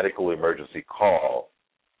 non-criminal medical emergency call.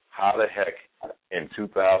 How the heck in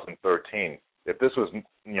 2013, if this was,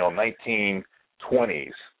 1920s,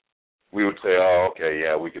 we would say, oh, okay,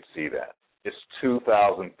 yeah, we could see that. It's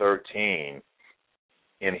 2013,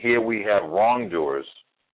 and here we have wrongdoers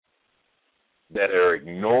that are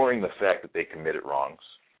ignoring the fact that they committed wrongs.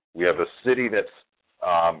 We have a city that's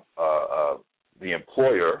the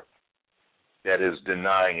employer that is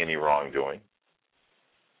denying any wrongdoing.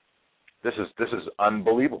 This is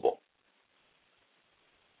unbelievable.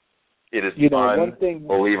 It is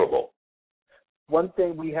unbelievable. One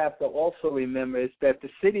thing we have to also remember is that the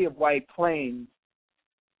city of White Plains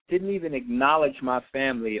didn't even acknowledge my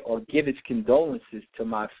family or give its condolences to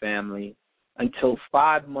my family until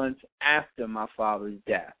 5 months after my father's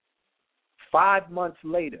death. 5 months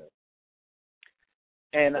later.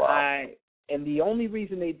 And wow. And the only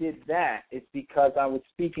reason they did that is because I was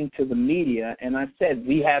speaking to the media, and I said,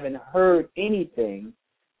 we haven't heard anything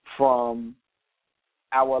from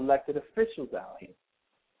our elected officials out here.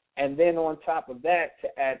 And then on top of that, to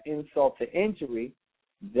add insult to injury,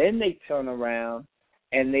 then they turn around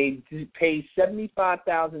and they pay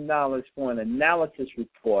 $75,000 for an analysis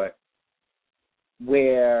report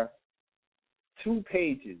where 2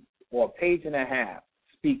 pages or a page and a half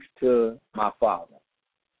speaks to my father.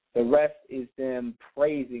 The rest is them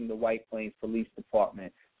praising the White Plains Police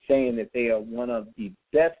Department, saying that they are one of the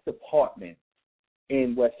best departments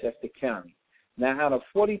in Westchester County. Now, out of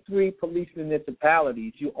 43 police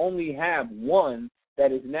municipalities, you only have one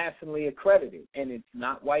that is nationally accredited, and it's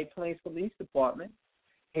not White Plains Police Department.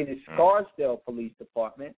 It is Scarsdale Police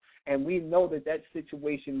Department, and we know that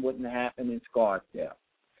situation wouldn't happen in Scarsdale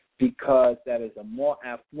because that is a more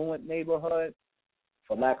affluent neighborhood.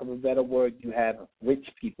 For lack of a better word, you have rich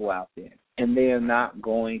people out there, and they are not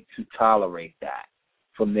going to tolerate that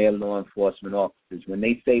from their law enforcement officers. When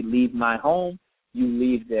they say, leave my home, you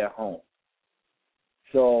leave their home.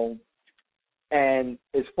 So, and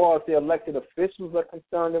as far as the elected officials are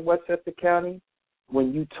concerned in Westchester County,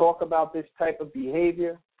 when you talk about this type of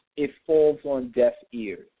behavior, it falls on deaf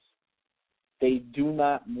ears. They do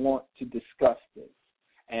not want to discuss this.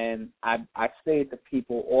 And I say it to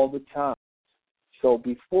people all the time. So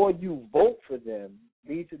before you vote for them,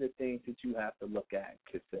 these are the things that you have to look at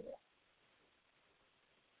and consider.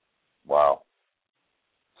 Wow.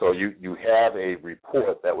 So you have a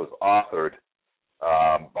report that was authored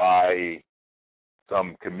by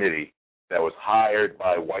some committee that was hired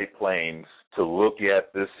by White Plains to look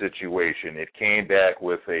at this situation. It came back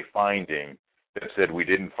with a finding that said we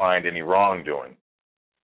didn't find any wrongdoing.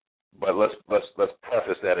 But let's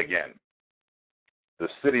preface that again. The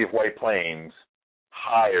city of White Plains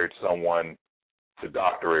hired someone to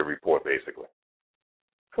doctor a report, basically.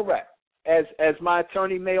 Correct. As my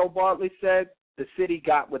attorney, Mayo Bartley, said, the city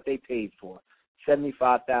got what they paid for,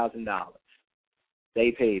 $75,000.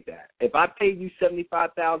 They paid that. If I paid you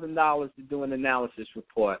 $75,000 to do an analysis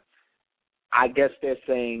report, I guess they're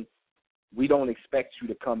saying we don't expect you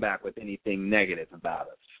to come back with anything negative about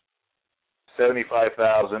us.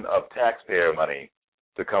 $75,000 of taxpayer money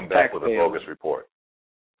to come back with a bogus report.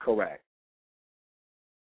 Correct.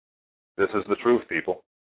 This is the truth, people.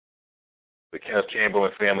 The Kenneth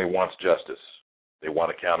Chamberlain family wants justice. They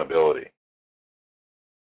want accountability.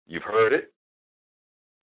 You've heard it.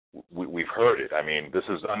 We've heard it. I mean, this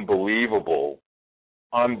is unbelievable,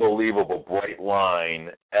 bright line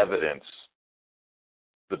evidence.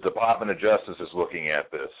 The Department of Justice is looking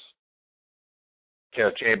at this.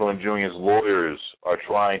 Kenneth Chamberlain Jr.'s lawyers are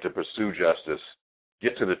trying to pursue justice,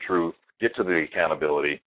 get to the truth, get to the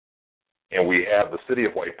accountability. And we have the city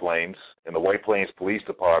of White Plains and the White Plains Police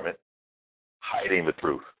Department hiding the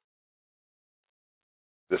truth.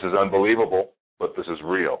 This is unbelievable, but this is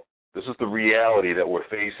real. This is the reality that we're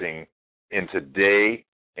facing in today,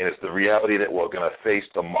 and it's the reality that we're going to face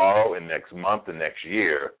tomorrow and next month and next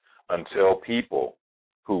year until people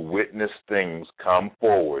who witness things come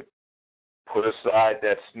forward, put aside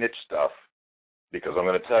that snitch stuff, because I'm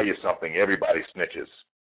going to tell you something, everybody snitches.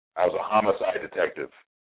 I was a homicide detective.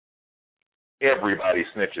 Everybody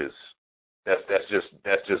snitches. That's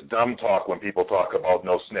just dumb talk when people talk about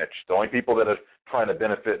no snitch. The only people that are trying to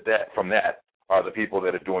benefit from that are the people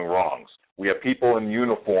that are doing wrongs. We have people in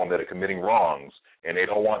uniform that are committing wrongs, and they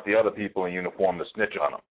don't want the other people in uniform to snitch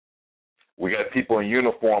on them. We got people in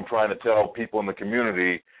uniform trying to tell people in the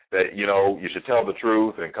community that, you know, you should tell the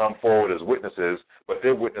truth and come forward as witnesses, but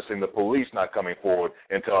they're witnessing the police not coming forward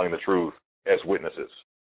and telling the truth as witnesses.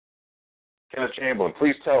 Kenneth Chamberlain,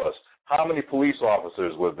 please tell us, how many police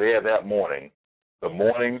officers were there that morning, the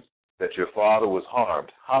morning that your father was harmed?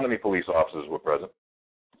 How many police officers were present?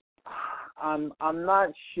 I'm not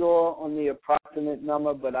sure on the approximate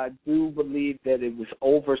number, but I do believe that it was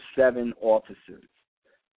over 7 officers.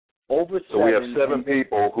 So we have 7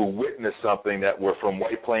 people who witnessed something that were from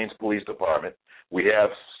White Plains Police Department. We have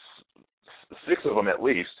 6 of them at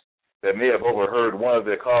least that may have overheard one of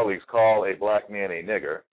their colleagues call a black man a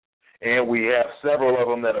nigger. And we have several of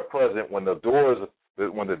them that are present when the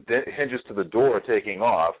hinges to the door are taking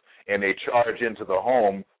off, and they charge into the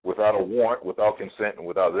home without a warrant, without consent, and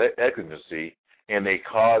without exigency, and they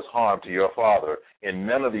cause harm to your father. And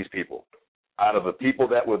none of these people, out of the people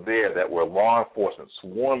that were there that were law enforcement,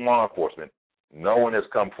 sworn law enforcement, no one has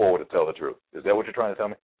come forward to tell the truth. Is that what you're trying to tell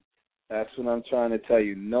me? That's what I'm trying to tell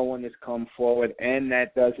you. No one has come forward, and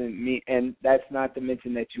that doesn't mean, and that's not to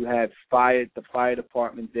mention that you had the fire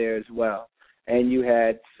department there as well, and you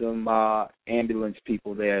had some ambulance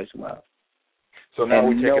people there as well. So now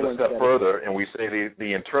we take it a step further, and we say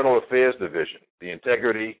the Internal Affairs Division, the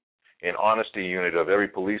Integrity and Honesty Unit of every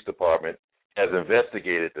police department has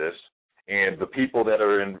investigated this, and the people that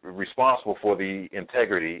are responsible for the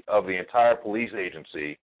integrity of the entire police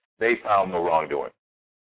agency, they found no wrongdoing.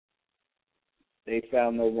 They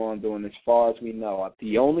found no wrongdoing as far as we know.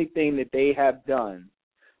 The only thing that they have done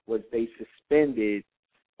was they suspended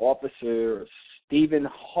Officer Stephen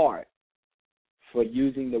Hart for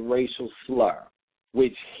using the racial slur,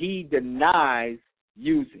 which he denies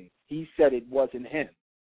using. He said it wasn't him.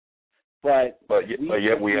 But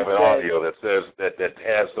yet we have an audio that says that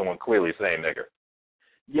has someone clearly saying nigger.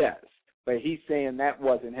 Yes, but he's saying that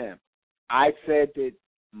wasn't him. I said that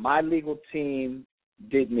my legal team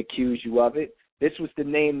didn't accuse you of it. This was the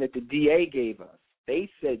name that the DA gave us. They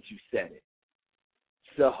said you said it.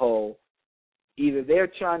 So either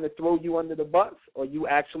they're trying to throw you under the bus or you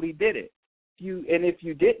actually did it. And if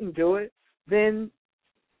you didn't do it, then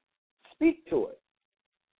speak to it.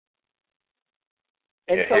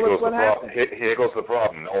 And tell us what happened. Here goes the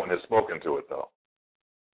problem. No one has spoken to it, though.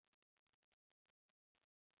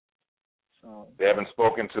 So they haven't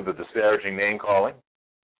spoken to the disparaging name calling.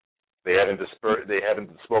 They haven't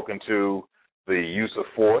spoken to the use of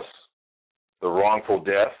force, the wrongful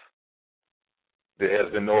death. There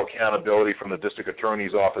has been no accountability from the district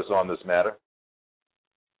attorney's office on this matter.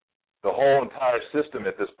 The whole entire system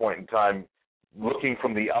at this point in time, looking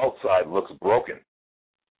from the outside, looks broken.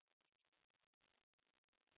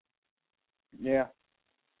 Yeah.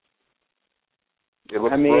 It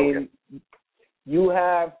looks broken.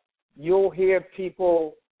 You'll hear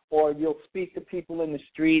people, or you'll speak to people in the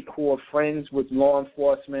street who are friends with law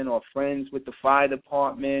enforcement or friends with the fire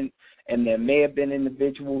department, and there may have been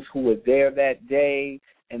individuals who were there that day,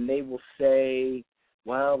 and they will say,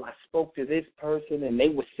 well, I spoke to this person and they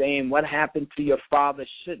were saying what happened to your father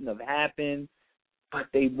shouldn't have happened, but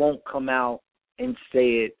they won't come out and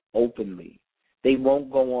say it openly. They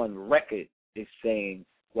won't go on record as saying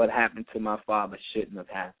what happened to my father shouldn't have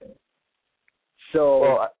happened. So,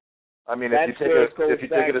 well, I mean, if you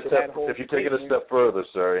take it a step further,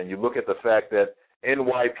 sir, and you look at the fact that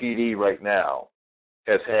NYPD right now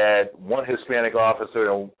has had one Hispanic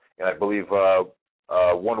officer and I believe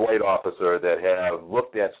one white officer that have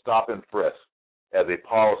looked at stop and frisk as a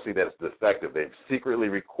policy that is defective. They've secretly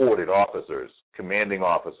recorded officers, commanding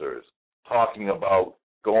officers, talking about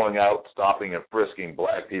going out, stopping and frisking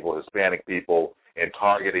black people, Hispanic people, and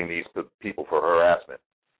targeting these people for harassment.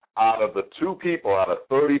 Out of the 2 people, out of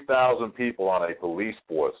 30,000 people on a police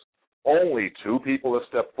force, only 2 people have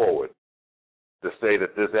stepped forward to say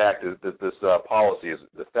that this policy is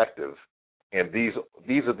defective, and these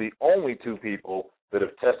are the only 2 people that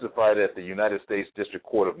have testified at the United States District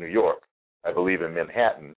Court of New York, I believe in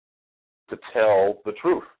Manhattan, to tell the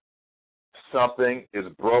truth. Something is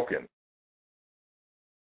broken.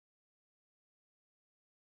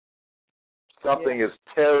 Something is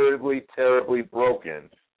terribly, terribly broken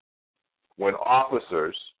when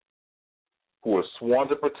officers who are sworn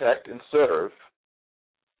to protect and serve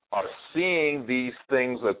are seeing these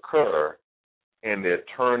things occur and they're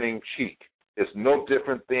turning cheek. It's no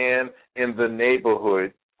different than in the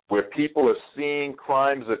neighborhood where people are seeing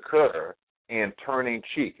crimes occur and turning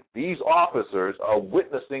cheek. These officers are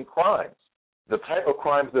witnessing crimes. The type of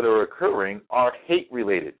crimes that are occurring are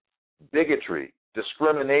hate-related, bigotry,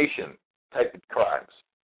 discrimination type of crimes.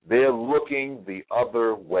 They're looking the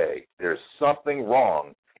other way. There's something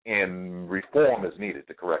wrong, and reform is needed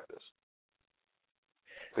to correct this.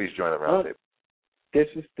 Please join the roundtable.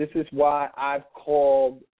 This is why I've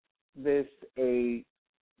called this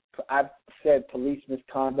I've said police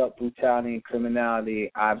misconduct, brutality, and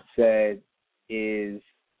criminality, I've said is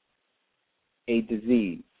a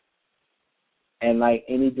disease. And like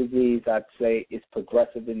any disease, I'd say it's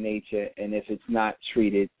progressive in nature, and if it's not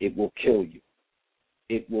treated, it will kill you.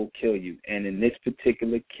 It will kill you. And in this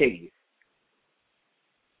particular case,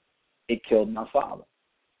 it killed my father.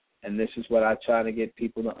 And this is what I try to get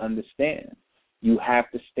people to understand. You have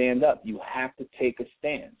to stand up. You have to take a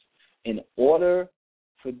stance. In order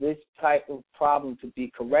for this type of problem to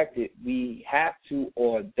be corrected, we have to,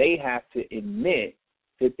 or they have to admit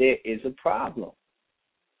that there is a problem.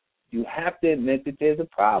 You have to admit that there's a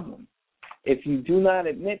problem. If you do not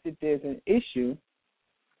admit that there's an issue,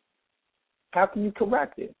 how can you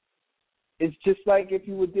correct it? It's just like if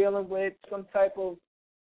you were dealing with some type of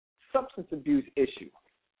substance abuse issue.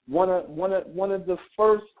 One of the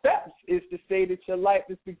first steps is to say that your life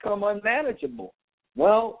has become unmanageable.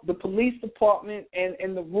 Well, the police department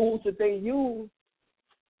and the rules that they use,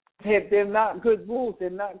 they're not good rules. They're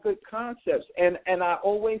not good concepts. And I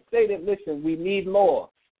always say that, listen, we need law.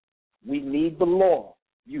 We need the law.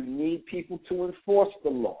 You need people to enforce the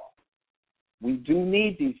law. We do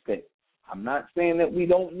need these things. I'm not saying that we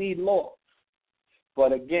don't need law.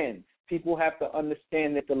 But again, people have to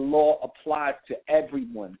understand that the law applies to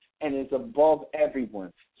everyone and is above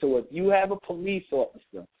everyone. So if you have a police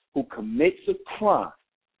officer who commits a crime,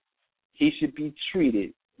 he should be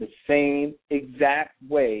treated the same exact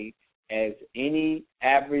way as any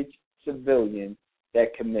average civilian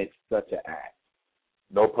that commits such an act.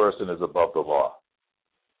 No person is above the law.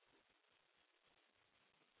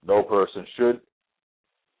 No person should.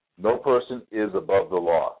 No person is above the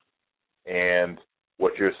law. And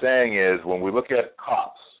what you're saying is when we look at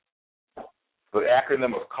cops, the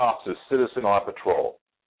acronym of cops is Citizen on Patrol.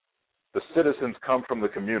 The citizens come from the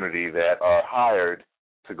community that are hired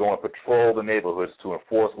to go and patrol the neighborhoods to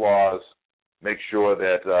enforce laws, make sure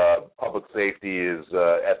that public safety is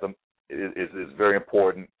very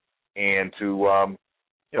important, and to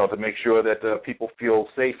to make sure that people feel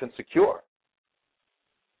safe and secure.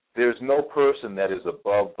 There's no person that is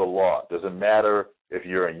above the law. It doesn't matter if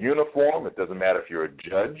you're in uniform. It doesn't matter if you're a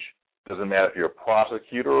judge. It doesn't matter if you're a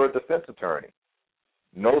prosecutor or a defense attorney.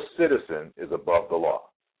 No citizen is above the law.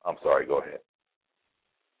 I'm sorry, go ahead.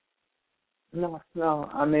 No.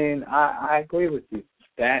 I mean, I agree with you.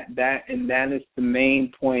 That is the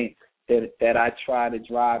main point that I try to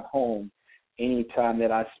drive home anytime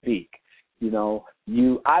that I speak.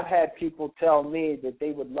 I've had people tell me that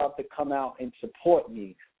they would love to come out and support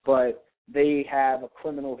me, but they have a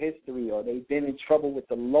criminal history or they've been in trouble with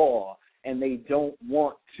the law and they don't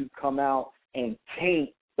want to come out and taint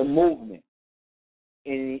the movement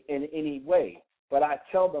in any way. But I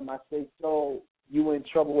tell them, I say, so you were in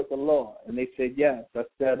trouble with the law? And they said, yes. I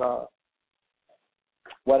said,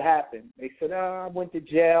 what happened? They said, I went to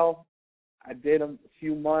jail. I did a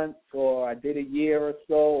few months, or I did a year or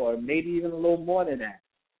so, or maybe even a little more than that.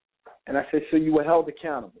 And I said, so you were held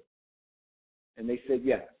accountable? And they said,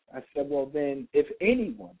 yes. I said, well, then if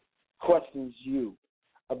anyone questions you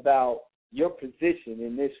about your position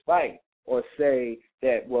in this fight, or say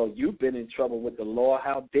that, well, you've been in trouble with the law,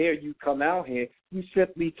 how dare you come out here, you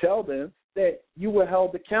simply tell them that you were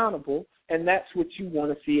held accountable, and that's what you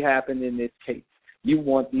want to see happen in this case. You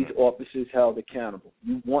want these officers held accountable.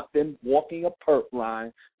 You want them walking a perp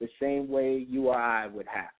line the same way you or I would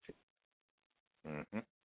have to. Mm-hmm.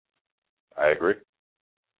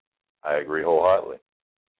 I agree wholeheartedly.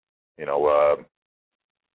 You know,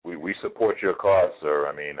 we support your cause, sir.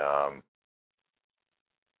 I mean,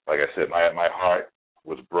 like I said, my heart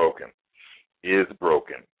was broken, is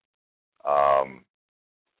broken.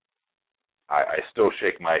 I still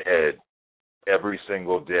shake my head every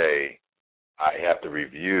single day. I have to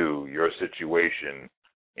review your situation,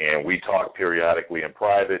 and we talk periodically in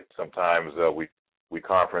private. Sometimes we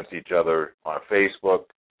conference each other on Facebook,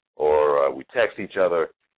 or we text each other,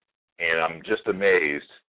 and I'm just amazed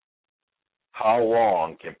how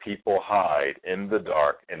long can people hide in the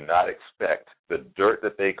dark and not expect the dirt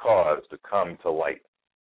that they cause to come to light?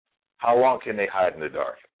 How long can they hide in the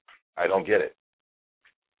dark? I don't get it.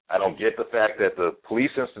 I don't get the fact that the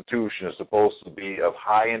police institution is supposed to be of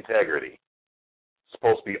high integrity,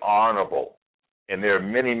 supposed to be honorable, and there are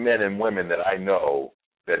many men and women that I know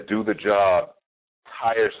that do the job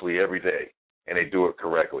tirelessly every day, and they do it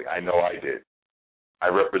correctly. I know I did. I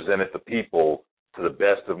represented the people to the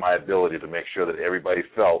best of my ability to make sure that everybody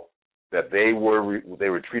felt that they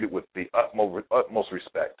were treated with the utmost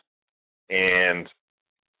respect. And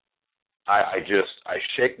I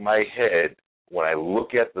shake my head when I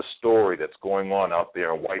look at the story that's going on out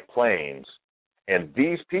there in White Plains, and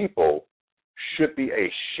these people should be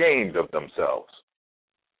ashamed of themselves.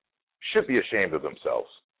 Should be ashamed of themselves.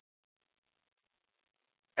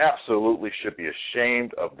 Absolutely should be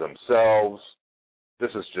ashamed of themselves.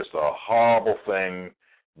 This is just a horrible thing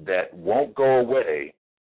that won't go away.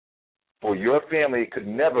 For your family, it could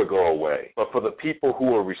never go away. But for the people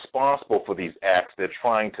who are responsible for these acts, they're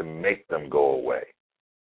trying to make them go away.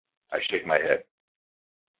 I shake my head.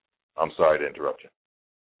 I'm sorry to interrupt you.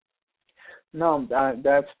 No,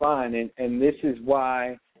 that's fine. And this is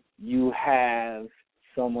why you have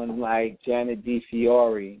someone like Janet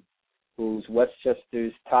DeFiore, who's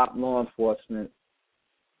Westchester's top law enforcement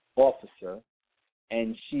officer,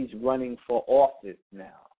 and she's running for office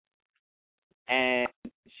now. And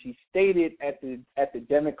she stated at the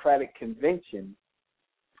Democratic convention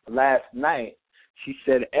last night, she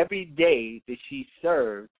said every day that she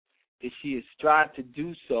served, that she has strived to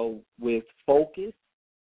do so with focus,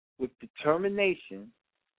 with determination,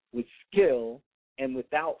 with skill, and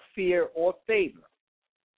without fear or favor.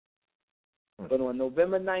 But on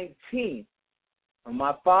November 19th, when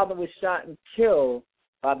my father was shot and killed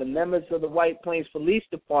by the members of the White Plains Police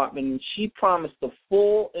Department, and she promised a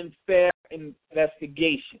full and fair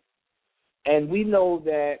investigation. And we know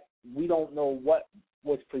that we don't know what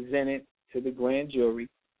was presented to the grand jury.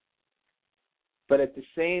 But at the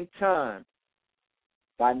same time,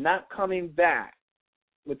 by not coming back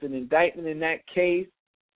with an indictment in that case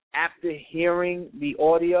after hearing the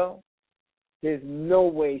audio, there's no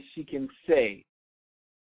way she can say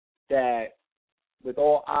that, with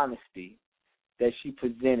all honesty, that she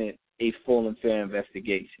presented a full and fair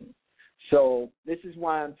investigation. So this is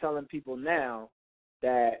why I'm telling people now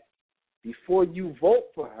that before you vote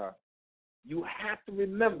for her, you have to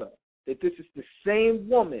remember that this is the same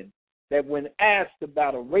woman that when asked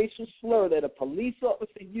about a racial slur that a police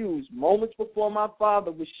officer used moments before my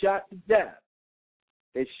father was shot to death,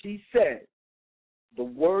 that she said the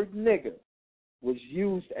word nigger was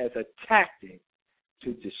used as a tactic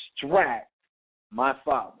to distract my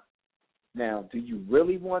father. Now, do you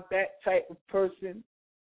really want that type of person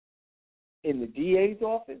in the DA's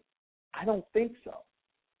office? I don't think so.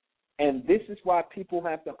 And this is why people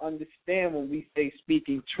have to understand when we say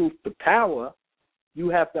speaking truth to power, you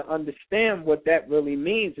have to understand what that really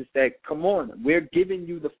means is that, come on, we're giving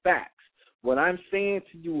you the facts. What I'm saying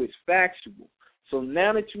to you is factual. So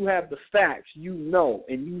now that you have the facts, you know,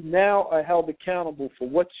 and you now are held accountable for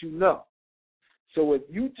what you know. So if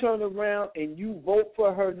you turn around and you vote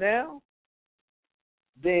for her now,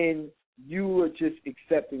 then you are just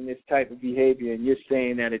accepting this type of behavior, and you're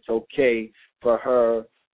saying that it's okay for her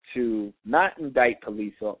to not indict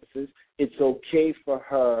police officers. It's okay for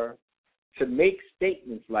her to make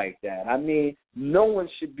statements like that. I mean, no one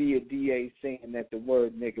should be a DA saying that the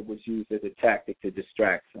word nigger was used as a tactic to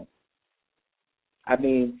distract them. I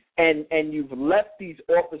mean, and you've left these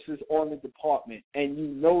officers on the department, and you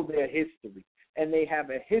know their history, and they have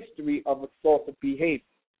a history of assaultive behavior.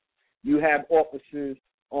 You have officers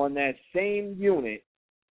on that same unit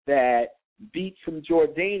that beat some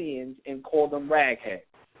Jordanians and called them ragheads.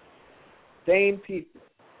 Same people.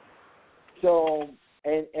 So,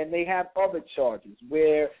 and they have other charges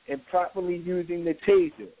where improperly using the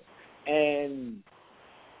taser, and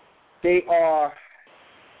they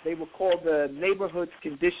were called the Neighborhood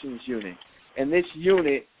Conditions Unit, and this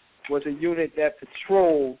unit was a unit that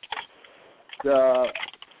patrolled the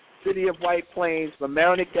city of White Plains,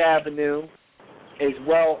 Mamaroneck Avenue, as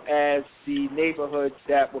well as the neighborhoods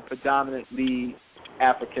that were predominantly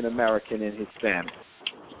African American and Hispanic.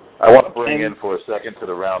 I want to bring in for a second to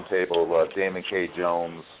the roundtable Damon K.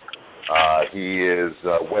 Jones. He is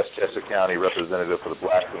Westchester County Representative for the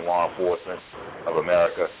Blacks in Law Enforcement of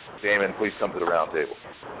America. Damon, please come to the roundtable.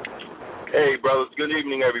 Hey, brothers. Good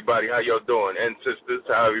evening, everybody. How y'all doing? And sisters,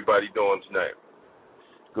 how everybody doing tonight?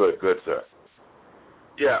 Good, sir.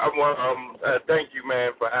 Yeah, I want thank you,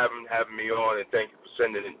 man, for having me on, and thank you for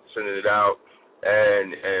sending it out.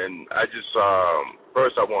 And I just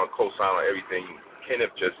first I want to co-sign on everything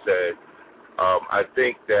Kenneth just said. I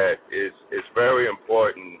think that it's very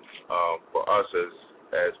important for us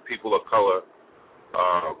as people of color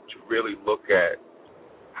to really look at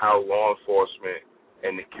how law enforcement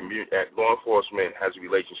and the community, law enforcement has a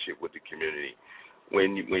relationship with the community.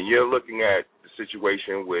 When you're looking at the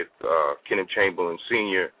situation with Kenneth Chamberlain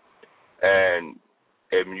Sr. and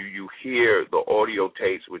you hear the audio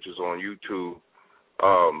tapes, which is on YouTube,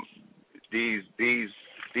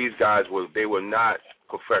 these guys were not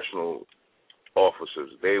professional officers.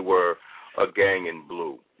 They were a gang in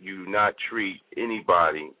blue. You do not treat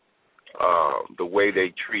anybody the way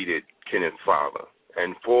they treated Kenneth's father.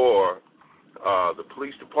 And for the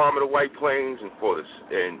police department of White Plains and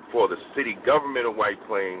for the city government of White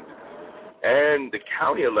Plains and the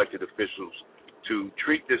county elected officials to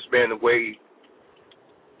treat this man the way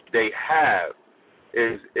they have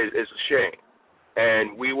is a shame.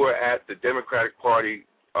 And we were at the Democratic Party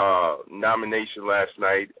nomination last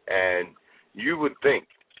night, and you would think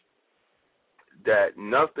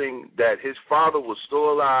that his father was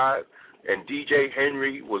still alive, and DJ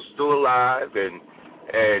Henry was still alive,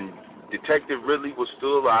 and Detective Ridley was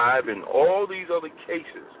still alive, and all these other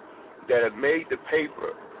cases that have made the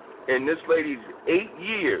paper in this lady's 8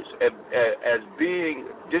 years as being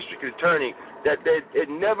district attorney, that it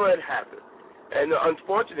never had happened. And the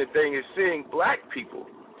unfortunate thing is seeing black people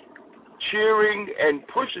cheering and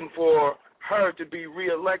pushing for her to be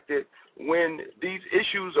reelected when these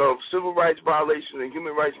issues of civil rights violations and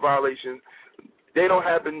human rights violations, they don't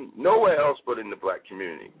happen nowhere else but in the black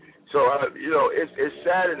community. So, it's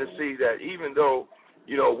saddening to see that even though,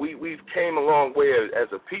 we've came a long way as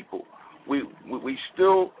a people, we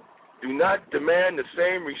still do not demand the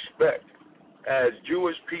same respect as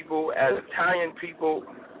Jewish people, as Italian people,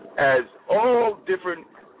 as all different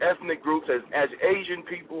ethnic groups, as Asian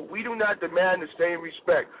people. We do not demand the same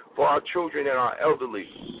respect for our children and our elderly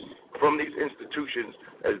from these institutions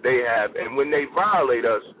as they have. And when they violate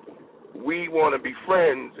us, we want to be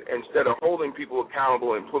friends instead of holding people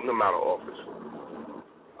accountable and putting them out of office.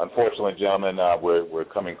 Unfortunately, gentlemen, we're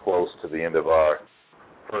coming close to the end of our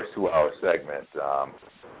first 2-hour segment.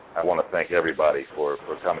 I want to thank everybody for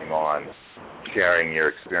coming on, sharing your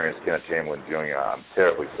experience, Kenneth Chamberlain Jr. I'm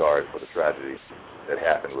terribly sorry for the tragedy that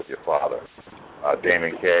happened with your father.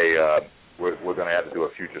 Damon K., we're going to have to do a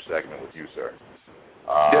future segment with you, sir.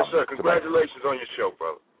 Yes, sir. Congratulations on your show,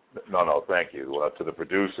 brother. No, thank you. To the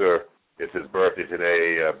producer, it's his birthday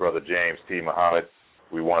today, Brother James T. Muhammad.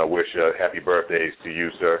 We want to wish happy birthdays to you,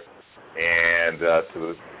 sir. And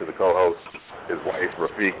to the co-host, his wife,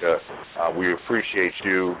 Rafika, we appreciate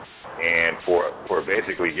you and for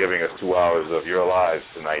basically giving us 2 hours of your lives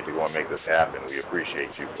tonight to go and make this happen. We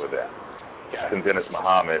appreciate you for that. Captain Dennis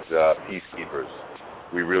Muhammad, Peacekeepers,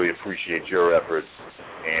 we really appreciate your efforts,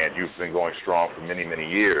 and you've been going strong for many, many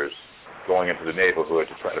years, going into the neighborhood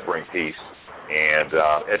to try to bring peace and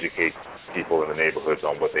educate people in the neighborhoods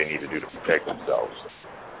on what they need to do to protect themselves.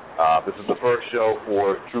 This is the first show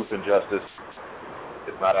for Truth and Justice.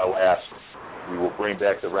 It's not our last. We will bring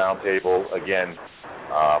back the roundtable again.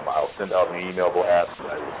 I'll send out an email blast.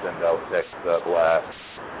 I will send out text blast,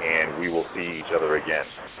 and we will see each other again.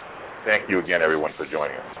 Thank you again, everyone, for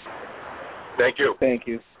joining us. Thank you. Thank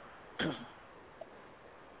you.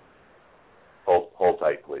 Hold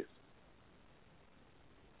tight, please.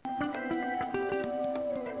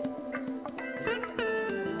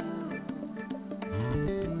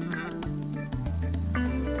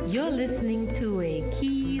 You're listening to a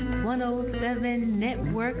Keys 107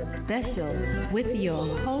 Network Special with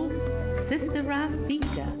your host, Sister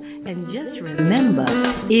Rafika. And just remember,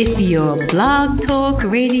 if your Blog Talk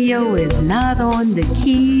Radio is not on the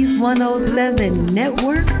Keys 107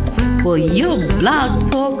 Network, well, your Blog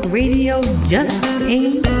Talk Radio just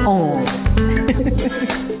ain't on.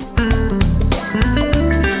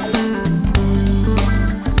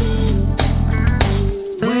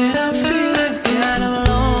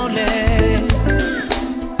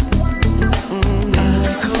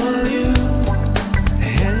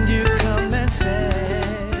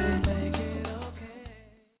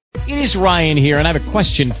 It is Ryan here, and I have a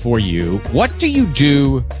question for you. What do you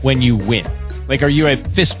do when you win? Like, are you a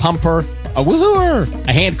fist pumper, a woohooer,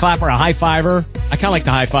 a hand clapper, a high fiver? I kind of like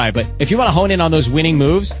the high five, but if you want to hone in on those winning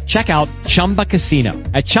moves, check out Chumba Casino.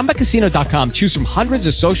 At ChumbaCasino.com, choose from hundreds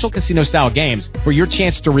of social casino-style games for your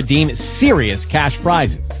chance to redeem serious cash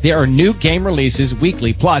prizes. There are new game releases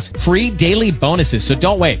weekly, plus free daily bonuses, so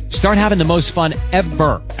don't wait. Start having the most fun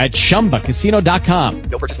ever at ChumbaCasino.com.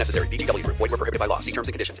 No purchase necessary. VGW Group. Void where prohibited by law. See terms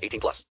and conditions. 18+.